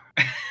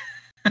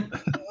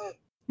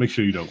 Make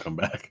sure you don't come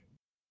back.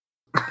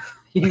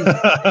 Fucking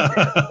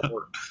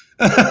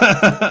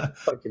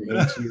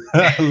hate you.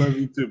 I love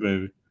you too,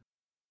 baby.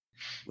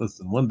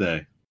 Listen, one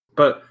day.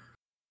 But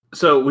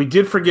so we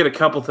did forget a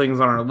couple things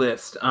on our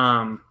list.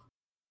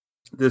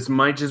 This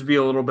might just be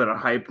a little bit of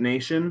Hype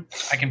Nation.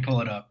 I can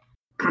pull it up.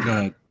 Go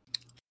ahead.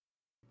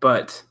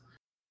 But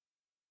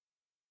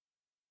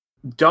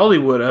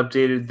Dollywood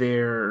updated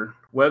their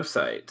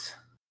website.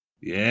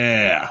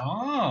 Yeah.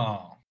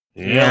 Oh.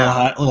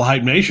 Yeah. Little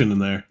Hype Nation in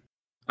there.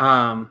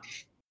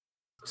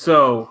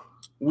 So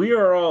we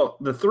are all,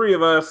 the three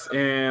of us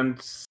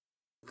and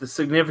the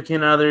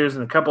significant others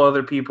and a couple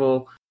other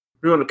people,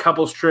 we're doing a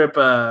couples trip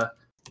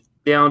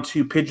down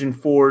to Pigeon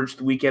Forge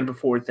the weekend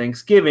before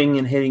Thanksgiving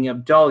and hitting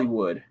up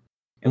Dollywood.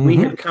 And we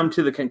had come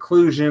to the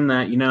conclusion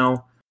that,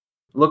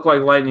 looked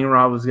like Lightning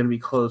Rod was going to be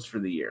closed for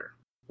the year.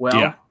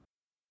 Well,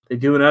 they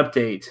do an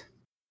update.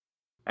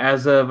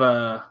 As of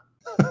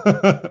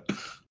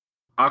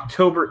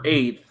October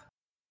 8th,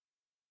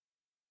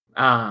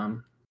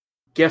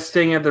 guests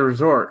staying at the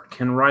resort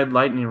can ride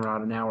Lightning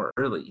Rod an hour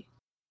early.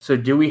 So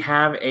do we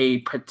have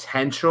a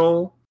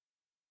potential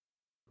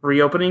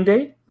reopening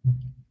date?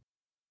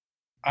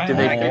 Did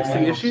they fix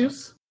the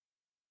issues?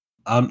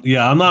 I'm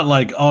not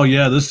like, oh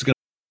yeah, this is gonna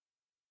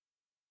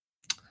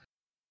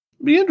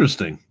be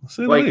interesting.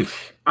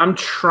 I'm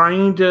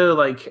trying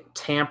to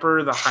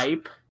tamper the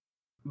hype,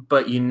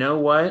 but you know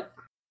what?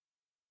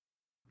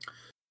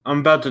 I'm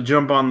about to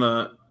jump on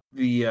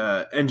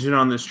the engine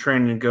on this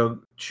train and go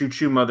choo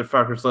choo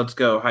motherfuckers, let's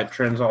go. Hype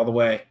trends all the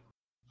way.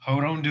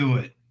 Oh, don't do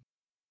it.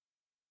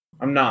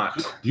 I'm not.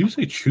 Did you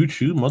say choo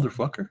choo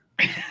motherfucker?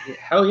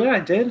 Hell yeah, I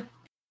did.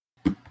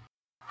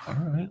 All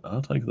right,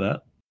 I'll take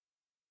that.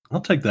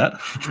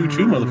 Choo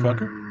choo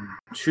motherfucker.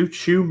 Choo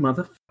choo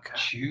motherfucker.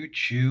 Choo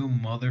choo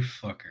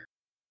motherfucker.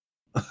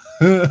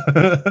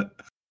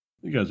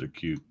 You guys are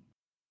cute.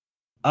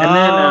 And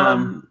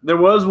then there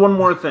was one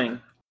more thing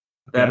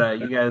that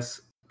you guys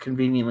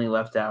conveniently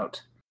left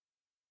out.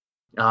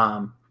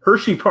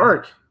 Hershey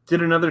Park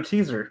did another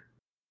teaser.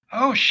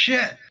 Oh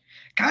shit!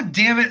 God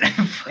damn it!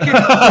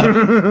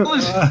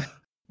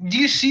 Do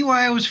you see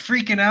why I was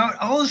freaking out?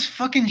 All this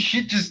fucking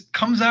shit just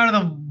comes out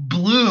of the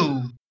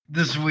blue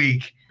this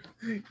week.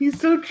 He's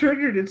so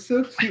triggered. It's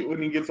so cute when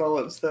he gets all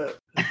upset.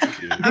 It's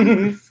cute.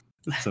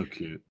 It's so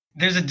cute.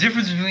 There's a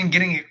difference between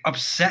getting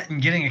upset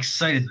and getting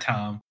excited,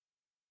 Tom.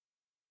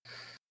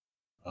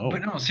 Oh.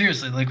 But no,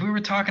 seriously, we were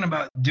talking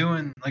about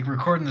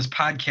recording this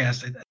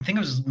podcast. I think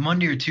it was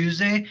Monday or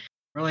Tuesday.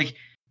 We're like,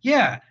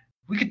 yeah,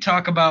 we could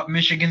talk about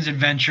Michigan's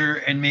adventure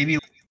and maybe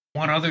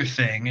one other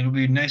thing. It'll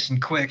be nice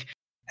and quick.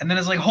 And then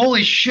it's like,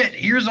 holy shit,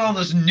 here's all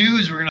this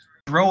news we're going to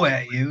throw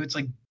at you. It's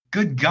like,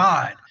 good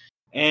God.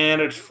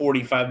 And it's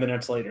 45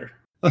 minutes later.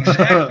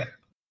 Exactly.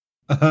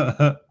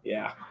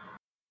 Yeah.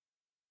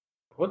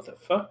 What the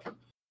fuck?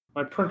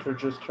 My printer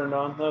just turned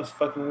on. That was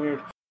fucking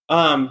weird.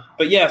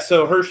 But yeah,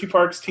 so Hershey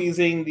Park's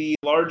teasing the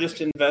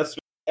largest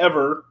investment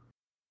ever.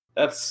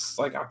 That's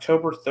like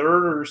October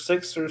 3rd or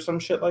 6th or some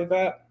shit like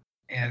that.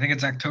 Yeah, I think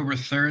it's October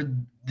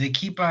 3rd. They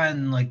keep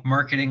on like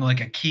marketing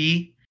like a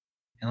key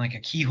and like a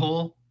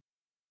keyhole.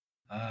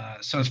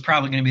 So it's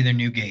probably going to be their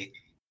new gate.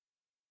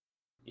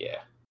 Yeah.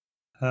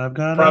 I've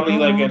got probably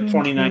like a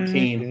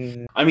 2019.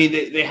 Ticket. I mean,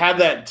 they had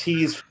that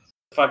tease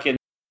fucking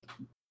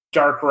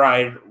dark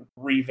ride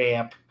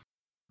revamp,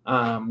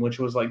 which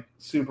was like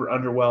super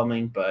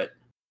underwhelming, but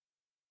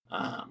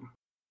I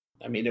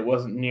mean, it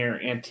wasn't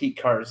near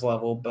Antique Cars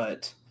level,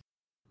 but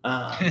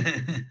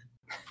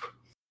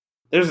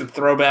there's a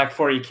throwback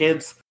for you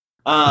kids.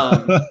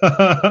 But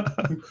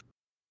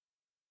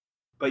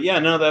yeah,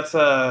 no, that's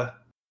gonna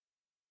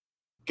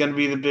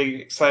be the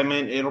big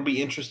excitement. It'll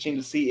be interesting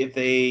to see if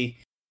they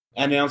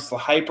announce the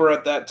hyper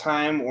at that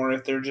time, or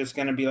if they're just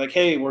gonna be like,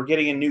 "Hey, we're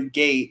getting a new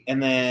gate,"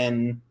 and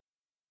then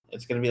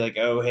it's gonna be like,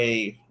 "Oh,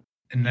 hey,"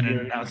 and then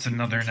announce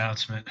another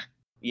announcement.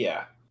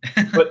 Yeah,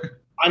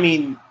 but I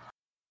mean,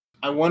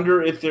 I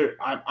wonder if they're.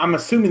 I'm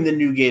assuming the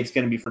new gate's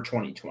gonna be for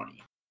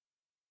 2020.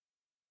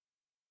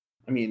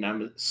 I mean,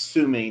 I'm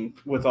assuming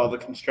with all the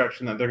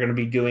construction that they're going to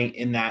be doing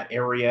in that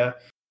area,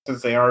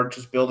 since they are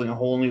just building a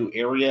whole new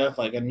area,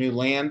 like a new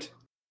land,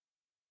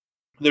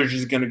 they're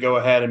just going to go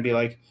ahead and be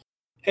like,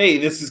 hey,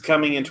 this is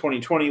coming in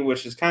 2020,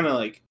 which is kind of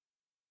like,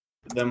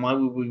 then why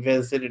would we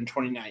visit in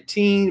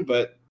 2019?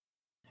 But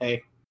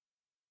hey,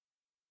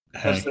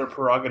 that's their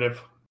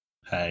prerogative.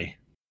 Hey.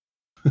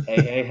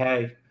 Hey.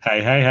 Hey.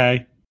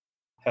 Hey.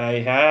 Oh,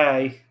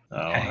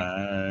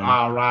 hey.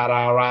 All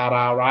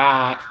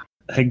right.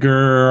 Hey,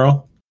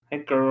 girl.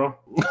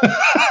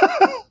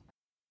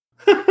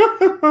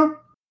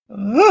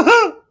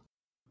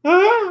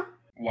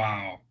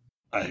 Wow.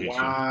 I hate you.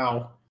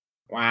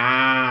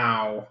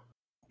 Wow.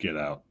 Get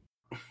out.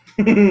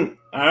 All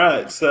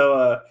right.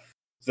 So,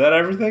 is that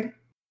everything?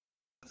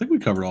 I think we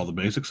covered all the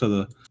basics of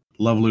the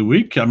lovely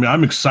week. I mean,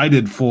 I'm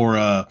excited for.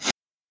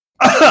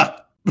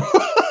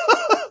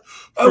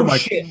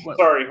 Shit.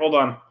 Sorry. Hold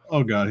on.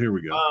 Oh, God. Here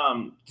we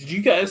go. Did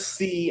you guys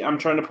see? I'm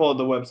trying to pull up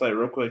the website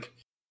real quick.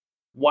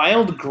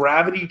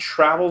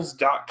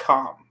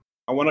 WildGravityTravels.com.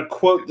 I want to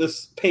quote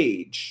this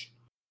page.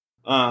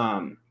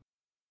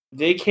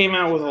 They came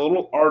out with a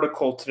little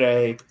article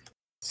today.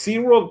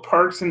 SeaWorld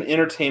Parks and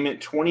Entertainment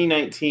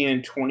 2019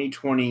 and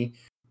 2020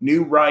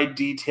 new ride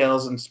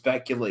details and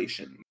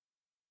speculation.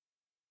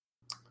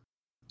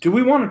 Do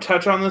we want to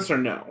touch on this or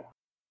no?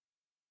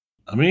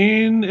 I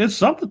mean, it's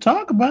something to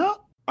talk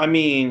about. I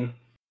mean,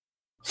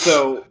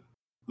 so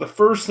the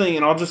first thing,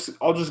 and I'll just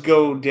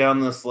go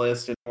down this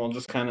list, and we'll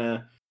just kind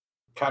of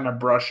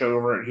brush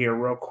over it here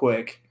real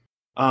quick.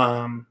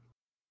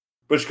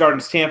 Busch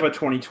Gardens Tampa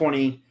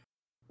 2020.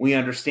 We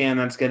understand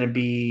that's going to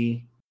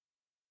be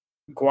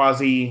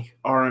Gwazi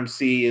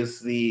RMC is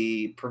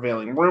the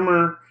prevailing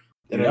rumor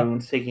that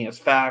everyone's taking as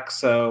facts.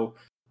 So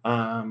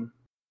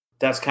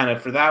that's kind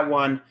of for that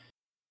one.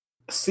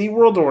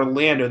 SeaWorld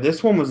Orlando.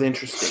 This one was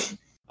interesting.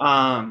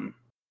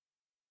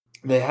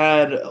 They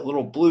had a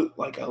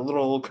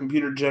little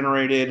computer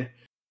generated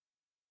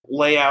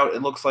layout.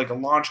 It looks like a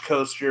launch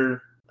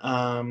coaster.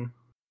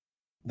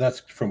 That's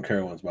from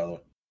Carowinds, by the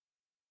way.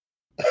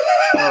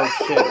 Oh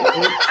shit!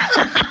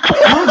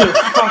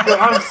 Motherfucker,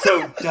 I'm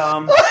so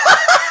dumb.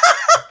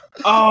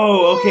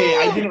 Oh, okay,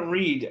 I didn't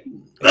read.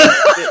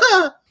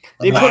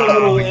 They put a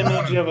little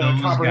image of a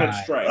copperhead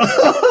stripe.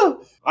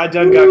 I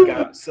done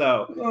got.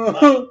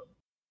 So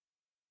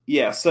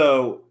yeah,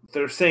 so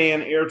they're saying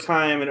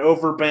airtime and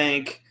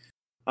overbank,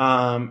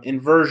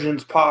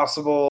 inversions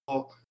possible,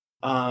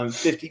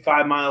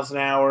 55 miles an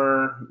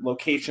hour,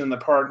 location in the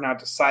park not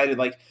decided.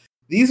 Like,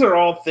 these are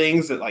all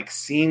things that like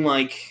seem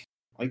like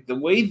the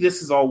way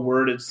this is all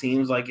worded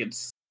seems like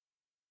it's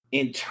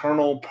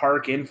internal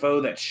park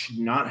info that should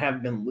not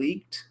have been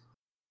leaked.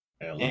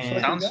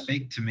 It sounds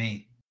fake to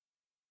me.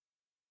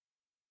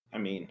 I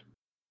mean,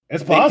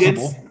 it's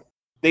possible.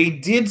 They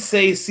did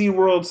say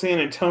SeaWorld San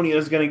Antonio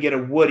is going to get a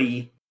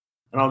Woody,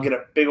 and I'll get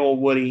a big old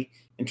Woody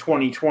in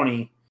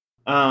 2020.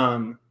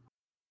 Yeah,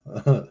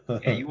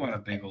 you want a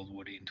big old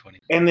Woody in 2020.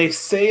 And they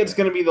say it's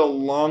going to be the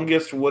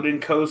longest wooden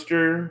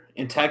coaster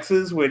in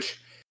Texas, which,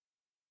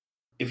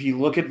 if you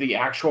look at the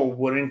actual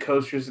wooden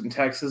coasters in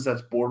Texas,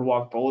 that's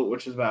Boardwalk Bullet,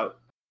 which is about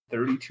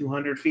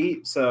 3,200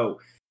 feet.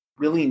 So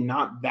really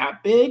not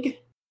that big.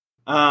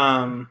 We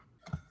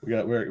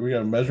got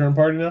a measuring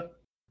party now?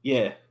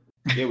 Yeah,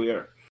 we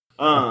are.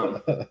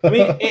 I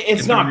mean,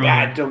 it's not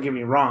bad. Don't get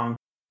me wrong.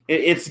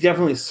 It's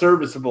definitely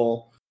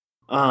serviceable.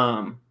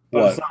 But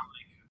it's not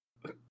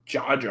like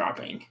jaw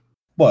dropping.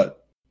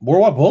 What?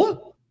 Boardwalk Bullet?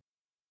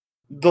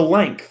 The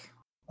length.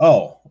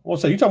 Oh, well,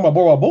 so you talking about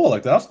Boardwalk Bullet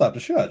like that? I'll slap the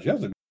shit out of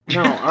you.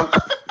 No,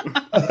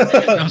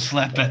 no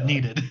slap bet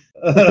needed.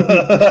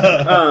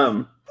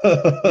 The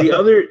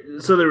other,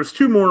 so there was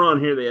two more on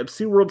here. They have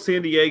SeaWorld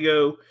San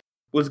Diego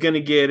was going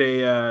to get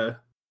a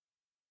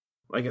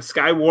like a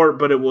Skywart,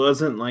 but it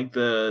wasn't like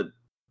the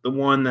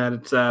one that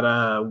it's at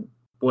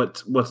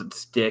what's its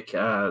stick?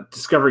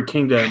 Discovery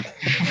Kingdom.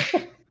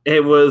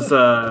 It was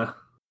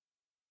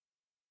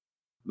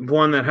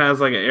one that has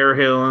like an air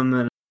hill and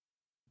then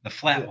The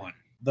flat one.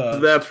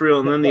 that's real,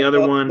 and then the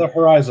other one, the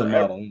Horizon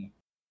model.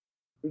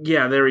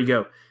 Yeah, there we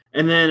go.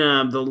 And then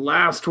the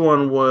last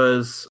one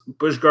was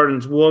Busch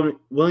Gardens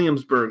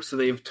Williamsburg. So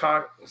they've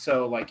talked.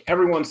 So like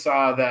everyone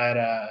saw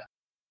that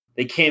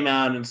they came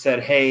out and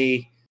said,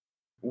 "Hey,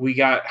 we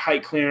got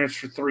height clearance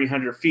for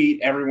 300 feet."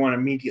 Everyone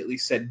immediately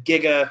said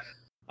Giga.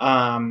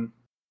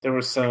 There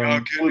was some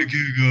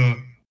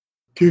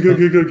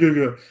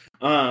Giga.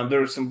 There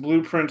were some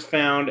blueprints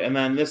found, and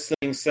then this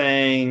thing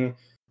saying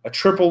a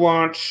triple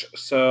launch.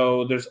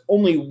 So there's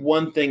only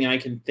one thing I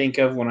can think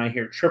of when I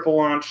hear triple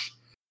launch.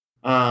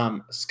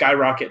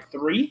 Skyrocket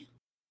 3,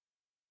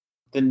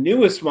 the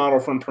newest model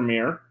from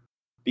Premier,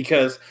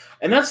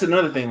 and that's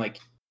another thing, like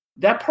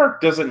that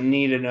park doesn't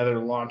need another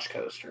launch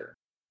coaster.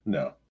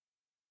 No.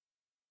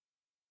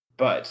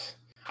 But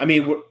I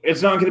mean,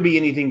 it's not going to be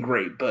anything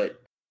great,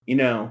 but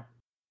yeah.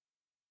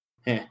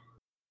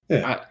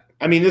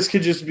 I mean, this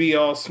could just be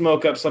all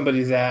smoke up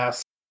somebody's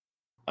ass.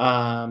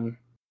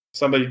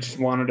 Somebody just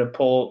wanted to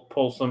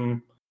pull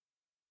some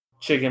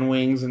chicken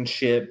wings and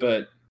shit,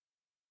 but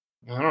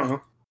I don't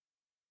know.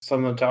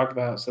 Something to talk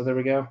about, so there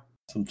we go.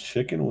 Some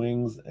chicken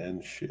wings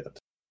and shit.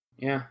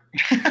 Yeah.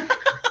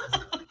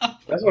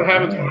 That's what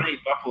happens when I eat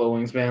buffalo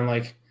wings, man.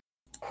 Like,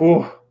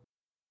 whew.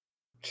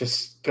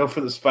 Just go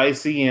for the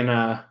spicy and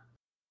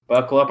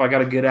buckle up. I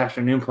got a good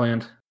afternoon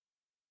planned.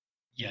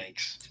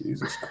 Yikes.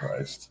 Jesus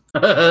Christ.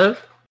 All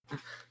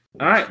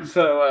right,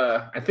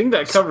 so I think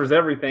that covers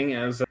everything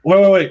as...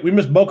 Wait. We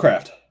missed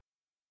Bowcraft.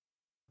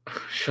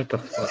 Shut the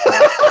fuck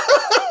up.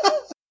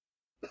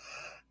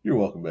 You're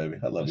welcome, baby.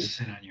 I love you.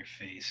 Sit on your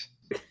face.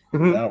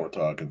 Now we're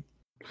talking.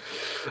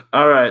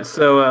 All right,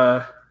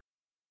 so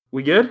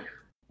we good?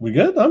 We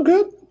good? I'm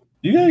good.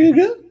 You good? You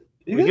good?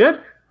 We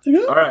good? You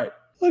good? All right.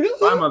 Good?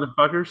 Bye,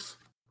 motherfuckers.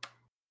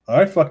 All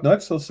right, fuck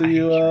nuts. I'll see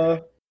you.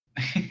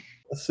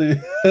 Let's see.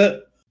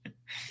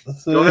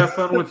 Go have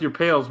fun with your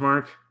pails,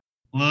 Mark.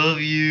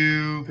 Love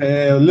you.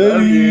 Hey,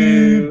 love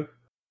you.